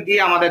রেজিস্টার দিয়ে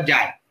আমাদের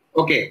যায়।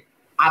 ওকে,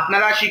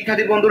 আপনারা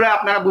শিক্ষার্থী বন্ধুরা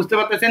আপনারা বুঝতে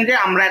পারতেছেন যে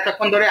আমরা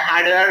এতক্ষণ ধরে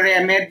হার্ডওয়্যার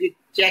র্যামের যে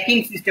চেকিং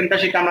সিস্টেমটা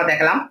সেটা আমরা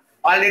দেখলাম।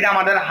 অলরেডি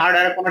আমাদের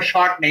হার্ডওয়্যারে কোনো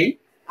শর্ট নেই।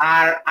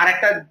 আর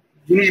আরেকটা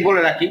জিনিস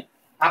বলে রাখি,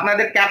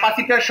 আপনাদের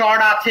ক্যাপাসিটার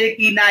শর্ট আছে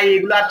কি না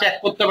এগুলো আর চেক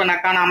করতে হবে না,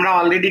 কারণ আমরা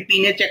অলরেডি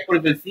পিনে চেক করে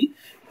ফেলছি।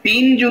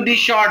 পিন যদি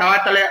শর্ট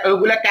হয় তাহলে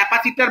ওইগুলা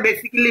ক্যাপাসিটার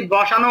বেসিক্যালি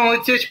বসানো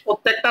হয়েছে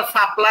প্রত্যেকটা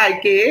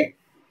সাপ্লাইকে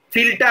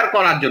ফিল্টার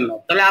করার জন্য।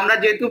 তাহলে আমরা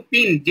যেহেতু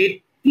পিন যে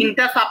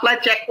তিনটা সাপ্লাই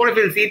চেক করে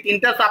ফেলছি,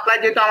 তিনটা সাপ্লাই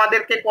যেহেতু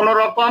আমাদেরকে কোনো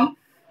রকম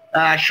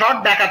শর্ট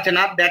দেখাচ্ছে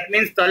না, দ্যাট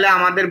মিনস তাহলে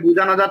আমাদের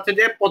বোঝানো যাচ্ছে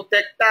যে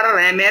প্রত্যেকটা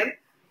র্যামের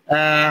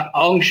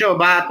অংশ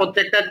বা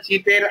প্রত্যেকটা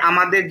চিপের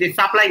আমাদের যে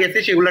সাপ্লাই গেছে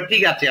সেগুলো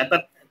ঠিক আছে,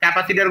 অর্থাৎ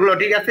ক্যাপাসিটর গুলো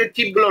ঠিক আছে,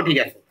 চিপ গুলো ঠিক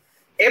আছে।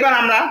 এবার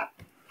আমরা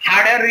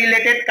হার্ডওয়্যার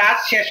রিলেটেড কাজ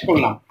শেষ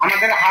করলাম।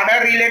 আমাদের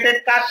হার্ডওয়্যার রিলেটেড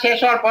কাজ শেষ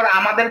হওয়ার পর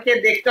আমাদেরকে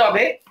দেখতে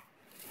হবে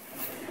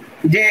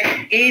যে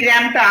এই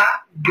র্যামটা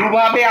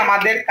দুভাবে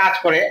আমাদের কাজ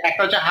করে,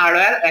 একটা হচ্ছে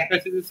হার্ডওয়্যার, একটা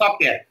হচ্ছে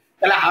সফটওয়্যার।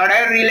 তাহলে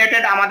হার্ডওয়্যার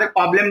রিলেটেড আমাদের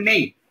প্রবলেম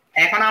নেই,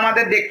 এখন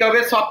আমাদের দেখতে হবে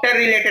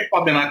সফটওয়্যার রিলেটেড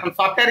প্রবলেম। এখন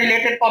সফটওয়্যার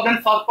রিলেটেড প্রবলেম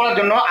সলভ করার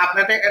জন্য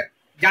আপনাদের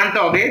জানতে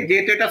হবে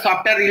যেহেতু এটা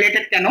সফটওয়্যার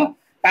রিলেটেড কেন,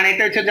 কারণ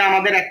এটা হচ্ছে যে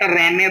আমাদের একটা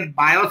র্যামের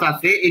বায়োস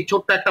আছে, এই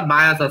ছোট্ট একটা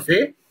বায়োস আছে,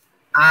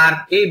 আর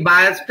এই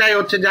বায়োসটাই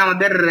হচ্ছে যে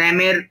আমাদের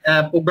র্যামের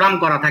প্রোগ্রাম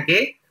করা থাকে।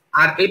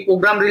 আর এই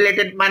প্রোগ্রাম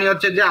রিলেটেড মানে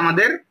হচ্ছে যে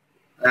আমাদের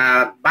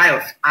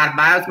বায়োস, আর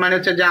বায়োস মানে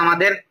হচ্ছে যে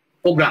আমাদের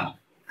প্রোগ্রাম,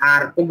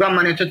 আর প্রোগ্রাম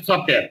মানে হচ্ছে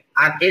সফটওয়্যার।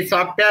 আর এই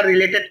সফটওয়্যার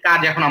রিলেটেড কাজ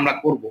এখন আমরা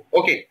করব।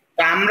 ওকে,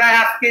 তো আমরা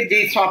আজকে যে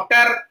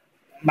সফটওয়্যার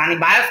মানে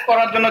বায়োস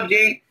করার জন্য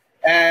যে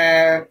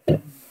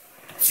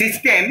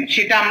সিস্টেম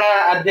সেটা আমরা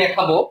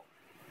দেখাবো।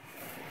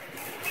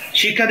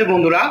 শিক্ষার্থী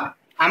বন্ধুরা,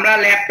 আমরা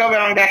ল্যাপটপ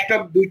এবং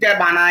ডেস্কটপ দুইটা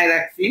বানায়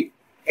রাখছি।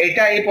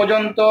 এটা এই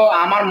পর্যন্ত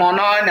আমার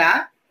মনে হয় না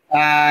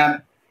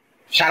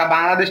সারা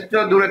বাংলাদেশ তো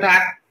দূরে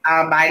থাক,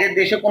 বাইরের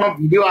দেশে কোনো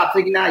ভিডিও আছে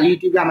কিনা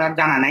ইউটিউবে আমার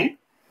জানা নাই।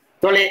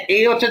 তাহলে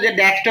এই হচ্ছে যে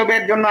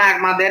ডেস্কটপের জন্য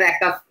আমাদের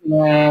একটা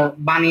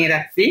বানিয়ে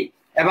রাখছি,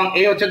 এবং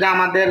এই হচ্ছে যে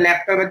আমাদের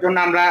ল্যাপটপের জন্য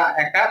আমরা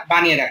একটা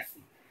বানিয়ে রাখছি।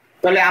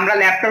 তাহলে আমরা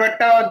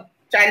ল্যাপটপেরটা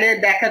চাইলে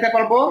দেখাতে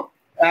পারবো,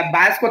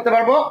 বায়োস করতে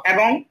পারবো,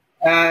 এবং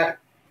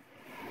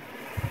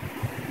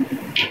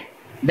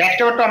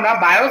ডেস্কটপটা আমরা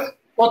বায়োস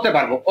করতে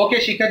পারবো। ওকে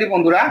শিক্ষার্থী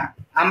বন্ধুরা,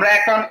 আমরা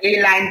এখন এই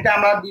লাইনটা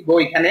আমরা দিব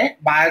এখানে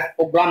বায়োস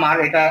প্রোগ্রামার,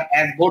 এটা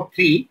এসবোর্ড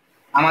 3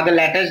 আমাদের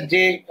লেটেস্ট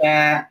যে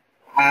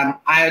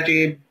আইওটি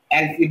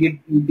এলসিডি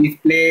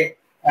ডিসপ্লে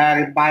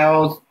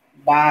বায়োস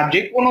বা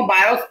যে কোনো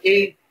বায়োস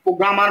এই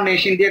প্রোগ্রামার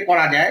মেশিন দিয়ে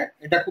করা যায়।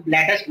 এটা খুব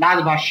লেটেস্ট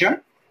লাস্ট ভার্সন,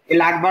 এই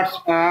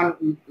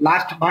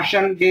লাস্ট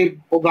ভার্সন যে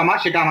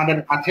প্রোগ্রামার সেটা আমাদের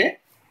আছে।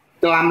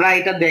 তো আমরা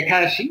এটা দেখে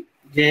আসি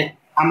যে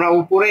আমরা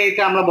উপরে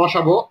এটা আমরা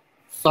বসাবো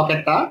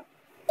সকেটটা।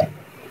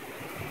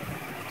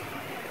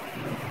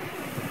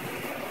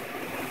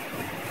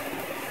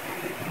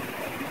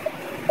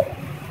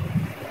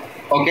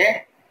 ওকে,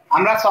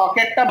 আমরা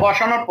সকেটটা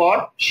বসানোর পর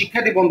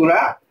শিক্ষার্থী বন্ধুরা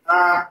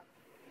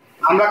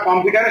আমরা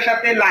কম্পিউটারের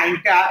সাথে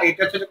লাইনটা, এটা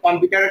হচ্ছে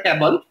কম্পিউটারের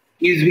কেবল,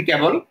 ইউএসবি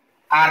কেবল,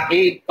 আর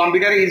এই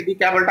কম্পিউটারের ইউএসবি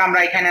কেবলটা আমরা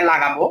এখানে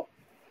লাগাবো।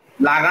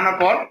 লাগানোর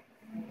পর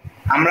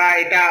আমরা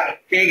এটা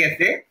পেয়ে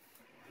গেছে,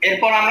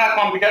 এরপর আমরা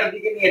কম্পিউটারের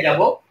দিকে নিয়ে যাব,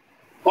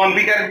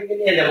 কম্পিউটারের দিকে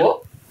নিয়ে যাব।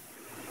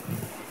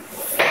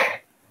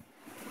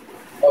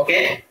 ওকে,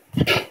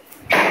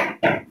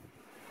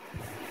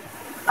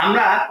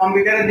 আমরা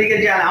কম্পিউটারের দিকে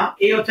গেলাম।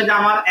 এই হচ্ছে যে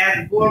আমার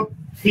এসবোর্ড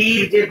 3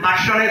 যে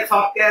ভার্সনের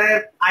সফটওয়্যারের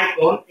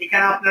আইকন,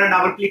 এখানে আপনারা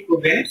ডাবল ক্লিক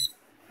করবেন।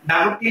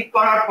 ডাবল ক্লিক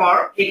করার পর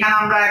এখানে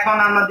আমরা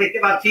দেখতে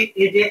পাচ্ছি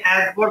এই যে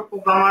এসবোর্ড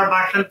প্রোগ্রামার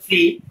ভার্সন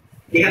 3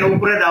 এখানে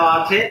উপরে দেওয়া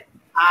আছে।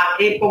 আর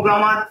এই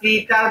প্রোগ্রামার 3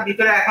 টার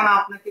ভিতরে এখন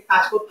আপনাকে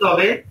কাজ করতে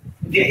হবে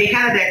যে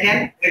এখানে দেখেন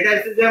এটা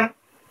হচ্ছে যে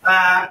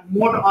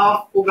মোড অফ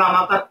প্রোগ্রাম,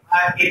 অর্থাৎ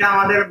এটা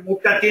আমাদের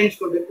মুডটা চেঞ্জ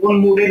করবে, কোন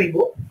মুডে নিব।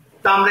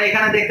 তো আমরা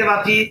এখানে দেখতে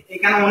পাচ্ছি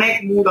এখানে অনেক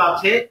মুড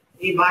আছে,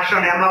 এই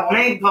ভার্সনে আমরা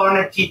অনেক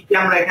ধরনের চিপকে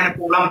আমরা এখানে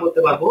প্রোগ্রাম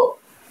করতে পারবো।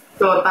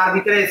 তো তার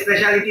ভিতরে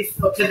স্পেশালিটি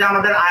হচ্ছে যে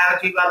আমাদের আইও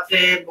চিপ আছে,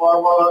 বড়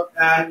বড়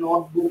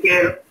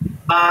নোটবুকের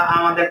বা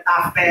আমাদের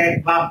টাচপ্যাড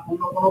বা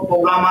অন্য কোনো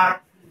প্রোগ্রামার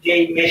যে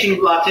মেশিন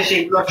গুলো আছে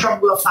সেগুলো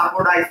সবগুলো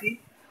সাপোর্ট আইসি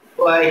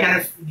এখানে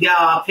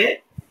দেওয়া আছে।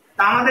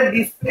 তা আমাদের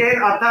ডিসপ্লে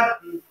অর্থাৎ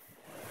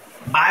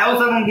বায়োস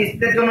এবং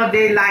ডিসপ্লের জন্য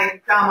যে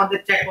লাইনটা আমাদের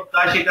চেক করতে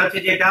হয় সেটা হচ্ছে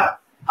যেটা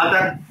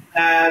অর্থাৎ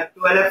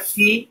 12C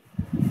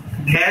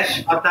গ্যাস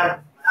অর্থাৎ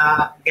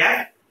গ্যাস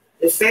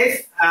স্পেস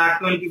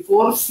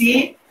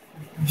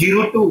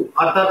 24C02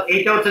 অর্থাৎ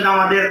এইটা হচ্ছে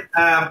আমাদের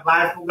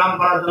বায়োস প্রোগ্রাম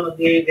করার জন্য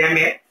যে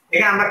র্যামে।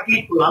 এখানে আমরা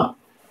ক্লিক করলাম,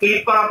 ক্লিক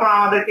করার পর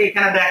আমাদেরকে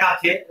এখানে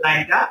দেখাচ্ছে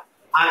লাইনটা।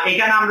 আর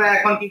এখানে আমরা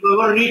এখন কি করব,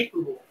 রিড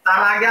করব।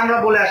 তার আগে আমরা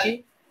বলে আসি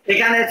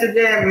এখানে হচ্ছে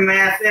যে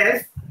মেসেজ,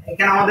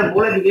 এখানে আমাদের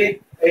বলে দিবে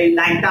এই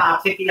লাইনটা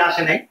আছে কি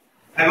আসে নাই।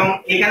 এবং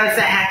এখানে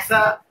হচ্ছে হেক্সা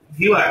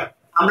ভিউয়ার,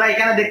 আমরা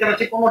এখানে দেখতে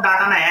পাচ্ছি কোনো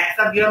ডাটা নাই।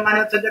 হেক্সা ভিউয়ার মানে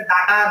হচ্ছে যে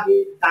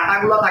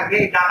ডাটাগুলো থাকে,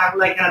 এই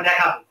ডাটাগুলো এখানে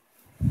দেখাবে।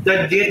 তো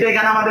যেহেতু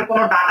এখানে আমাদের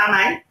কোনো ডাটা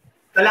নাই,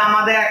 তাহলে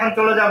আমাদের এখন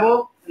চলে যাব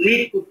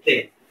রিড করতে।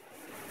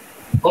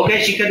 ওকে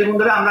শিক্ষার্থী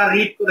বন্ধুরা, আমরা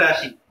রিড করে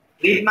আসি।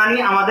 রিড মানে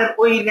আমাদের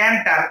ওই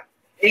র্যামটার,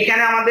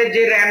 এইখানে আমাদের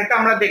যে র্যামটা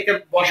আমরা দেখতে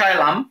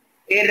বসাইলাম,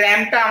 এই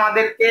র্যামটা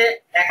আমাদেরকে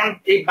এখন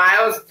এই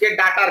বায়োস যে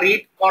ডাটা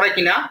রিড করে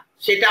কিনা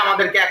সেটা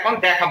আমাদেরকে এখন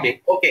দেখাবে।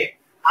 ওকে,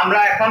 আমরা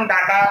এখন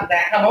ডাটা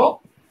দেখাবো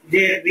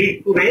যে রিড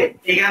করে।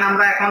 এখানে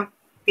আমরা এখন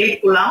ক্লিক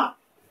করলাম,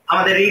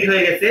 আমাদের রিড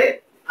হয়ে গেছে।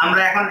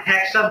 আমরা এখন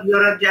হেক্সা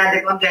ভিউয়ারে যা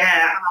দেখলাম যে হ্যাঁ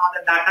এখন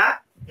আমাদের ডাটা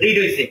রিড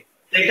হয়েছে।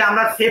 তো এটা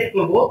আমরা সেভ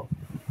করব,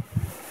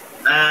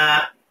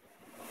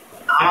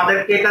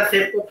 আমাদেরকে এটা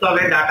সেভ করতে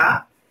হবে ডাটা।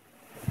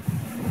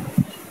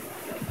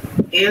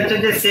 এই হচ্ছে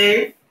যে সেভ,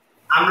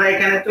 আমরা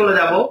এখানে চলে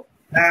যাব।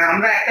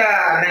 আমরা একটা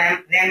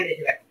র্যাম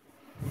দেখে রাখি।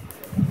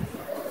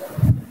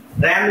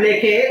 র্যাম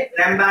লিখে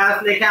র্যাম বায়োস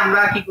লিখে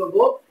আমরা কি করব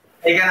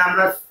এখানে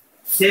আমরা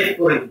সেভ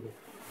করে দেব।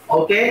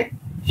 ওকে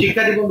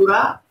শিক্ষার্থী বন্ধুরা,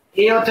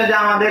 এই হচ্ছে যে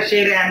আমাদের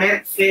সেই র্যামের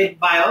সেভ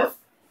বায়োস।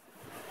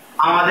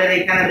 আমাদের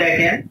এখানে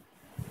দেখেন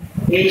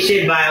এই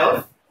সেই বায়োস,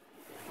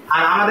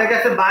 আর আমাদের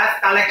কাছে বায়োস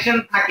কালেকশন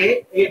থাকে।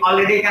 এই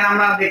অলরেডি এখানে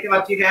আমরা দেখতে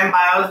পাচ্ছি র্যাম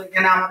বায়োস,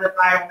 এখানে আমাদের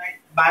প্রায় অনেক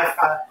বায়োস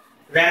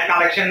র্যাম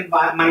কালেকশন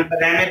মানে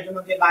র্যামের জন্য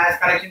যে বায়োস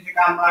কালেকশন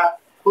সেটা আমরা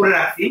করে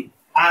রাখছি।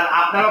 আর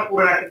আপনারাও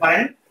করে রাখতে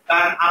পারেন,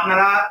 কারণ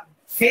আপনারা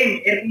সেম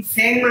এরকম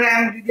সেম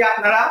র্যাম যদি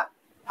আপনারা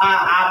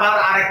আবার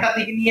আরেকটা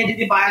থেকে নিয়ে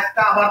যদি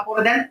বায়োসটা আবার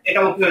করে দেন এটা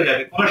ওকে হয়ে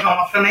যাবে, কোনো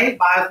সমস্যা নেই,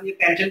 বায়োস নিয়ে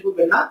টেনশন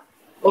করবেন না।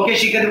 ওকে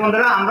শিক্ষার্থী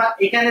বন্ধুরা, আমরা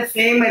এখানে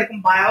সেম এরকম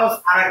বায়োস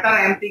আরেকটা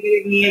র্যাম থেকে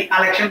নিয়ে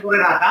কালেকশন করে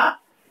রাখা,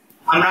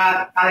 আমরা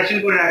কালেকশন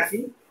করে রাখছি।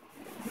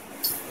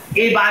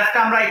 এই বায়োসটা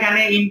আমরা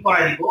এখানে ইন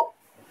করে দিব।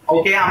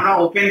 ওকে আমরা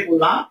ওপেন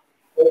করলাম,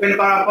 ওপেন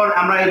করার পর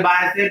আমরা এই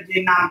বায়োসের যে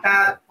নামটা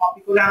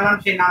কপি করে আনলাম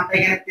সেই নামটা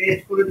এখানে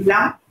পেস্ট করে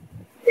দিলাম।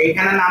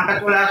 এইখানে নামটা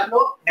চলে আসলো,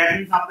 দ্যাট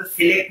মিন্স আমাদের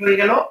সিলেক্ট হয়ে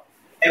গেল।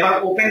 এবার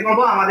ওপেন করব,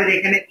 আমাদের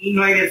এখানে ইন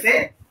হয়ে গেছে।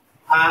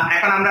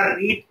 এখন আমরা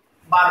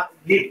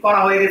রিড করা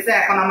হয়ে গেছে,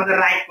 এখন আমাদের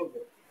রাইট করব,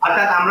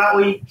 অর্থাৎ আমরা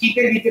ওই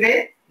চিপের ভিতরে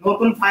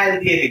নতুন ফাইল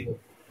দিয়ে দিব।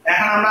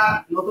 এখন আমরা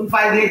নতুন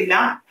ফাইল দিয়ে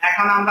দিলাম,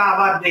 এখন আমরা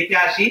আবার দেখে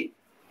আসি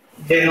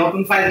যে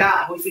নতুন ফাইলটা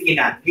হয়েছে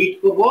কিনা। রিড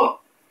করব,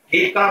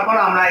 রিড করার পর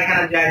আমরা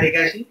এখানে যাই দেখে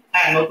আসি,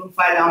 হ্যাঁ নতুন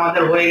ফাইল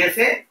আমাদের হয়ে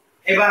গেছে।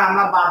 এবার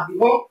আমরা বাদ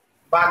দিব,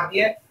 বাদ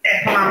দিয়ে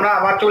এখন আমরা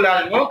আবার চলে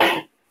আসবো।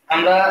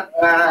 আমরা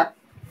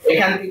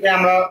এখান থেকে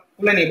আমরা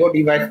খুলে নিব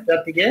ডিভাইসটা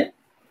থেকে।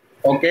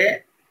 ওকে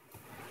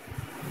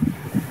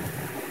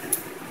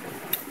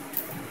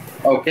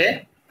ওকে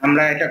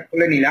আমরা এটা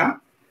খুলে নিলাম।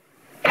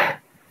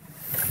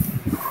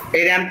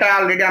 এই র্যামটা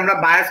অলরেডি আমরা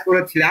বায়াস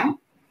করেছিলাম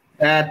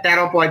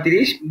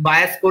 1335,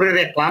 বায়াস করে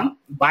রাখলাম।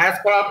 বায়াস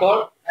করার পর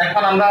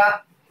এখন আমরা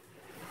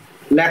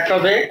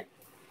ল্যাপটপে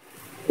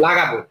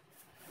লাগাবো।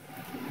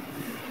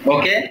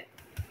 ওকে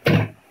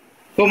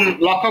তো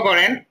লক্ষ্য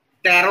করেন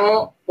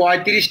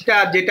 1335টা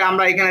যেটা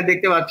আমরা এখানে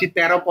দেখতে পাচ্ছি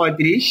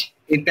 1335,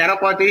 এই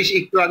 1335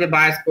 একটু আগে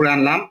বায়াস করে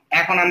আনলাম।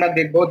 এখন আমরা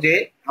দেখব যে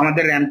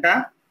আমাদের র্যামটা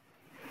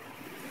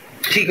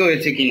ঠিক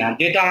হয়েছে কিনা।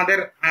 যেটা আমাদের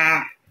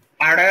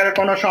হার্ডওয়্যারের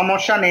কোনো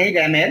সমস্যা নেই,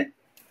 র্যামের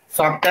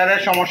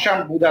সফটওয়্যারের সমস্যা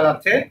বোঝা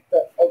যাচ্ছে।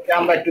 ওকে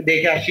আমরা একটু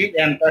দেখে আসি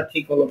র্যামটা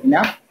ঠিক হলো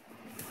কিনা।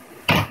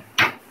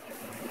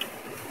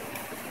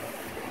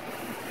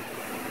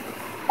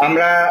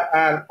 আমরা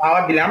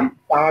পাওয়ার দিলাম,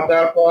 পাওয়ার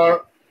দেওয়ার পর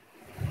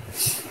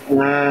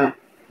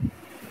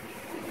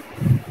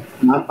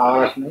না পাওয়ার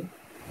আসলে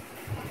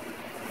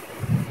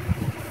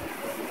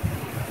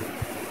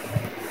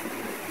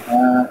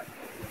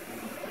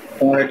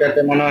তোমার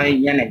এটাতে মনে হয়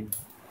ইয়ে নেই।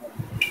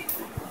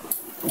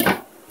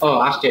 ও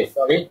আসছে,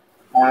 সরি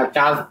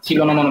চার্জ ছিল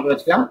না মনে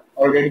করেছিলাম,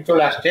 অলরেডি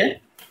চলে আসছে।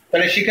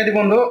 তাহলে শিক্ষার্থী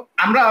বন্ধু,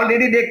 আমরা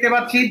অলরেডি দেখতে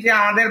পাচ্ছি যে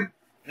আমাদের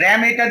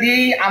র্যাম এটা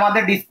দিয়েই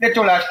আমাদের ডিসপ্লে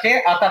চলে আসছে,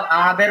 অর্থাৎ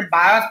আমাদের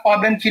বায়োস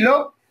প্রবলেম ছিল।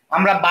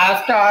 আমরা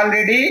বায়োসটা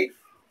অলরেডি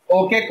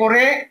ওকে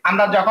করে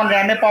আমরা যখন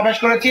র্যামে প্রবেশ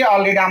করেছি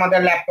অলরেডি আমাদের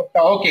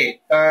ল্যাপটপটা ওকে।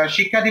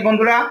 শিক্ষার্থী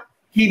বন্ধুরা,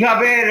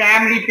 কিভাবে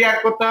র্যাম রিপেয়ার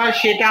করতে হয়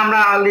সেটা আমরা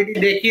অলরেডি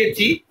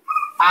দেখিয়েছি।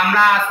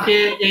 আমরা আজকে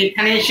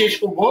এইখানেই শেষ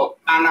করবো,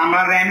 কারণ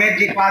আমরা র্যামের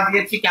যে ক্লাস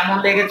দিয়েছি কেমন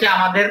লেগেছে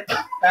আমাদের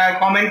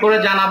কমেন্ট করে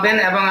জানাবেন,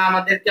 এবং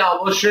আমাদেরকে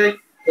অবশ্যই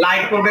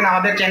লাইক করবেন,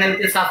 আমাদের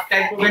চ্যানেলকে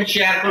সাবস্ক্রাইব করবেন,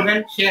 শেয়ার করবেন।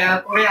 শেয়ার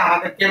করে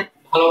আমাদেরকে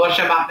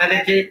ভালোবাসা বা আপনাদের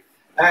যে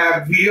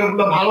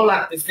ভিডিওগুলো ভালো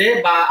লাগতেছে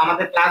বা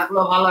আমাদের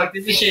ক্লাসগুলো ভালো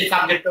লাগতেছে সেই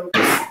সাবজেক্টের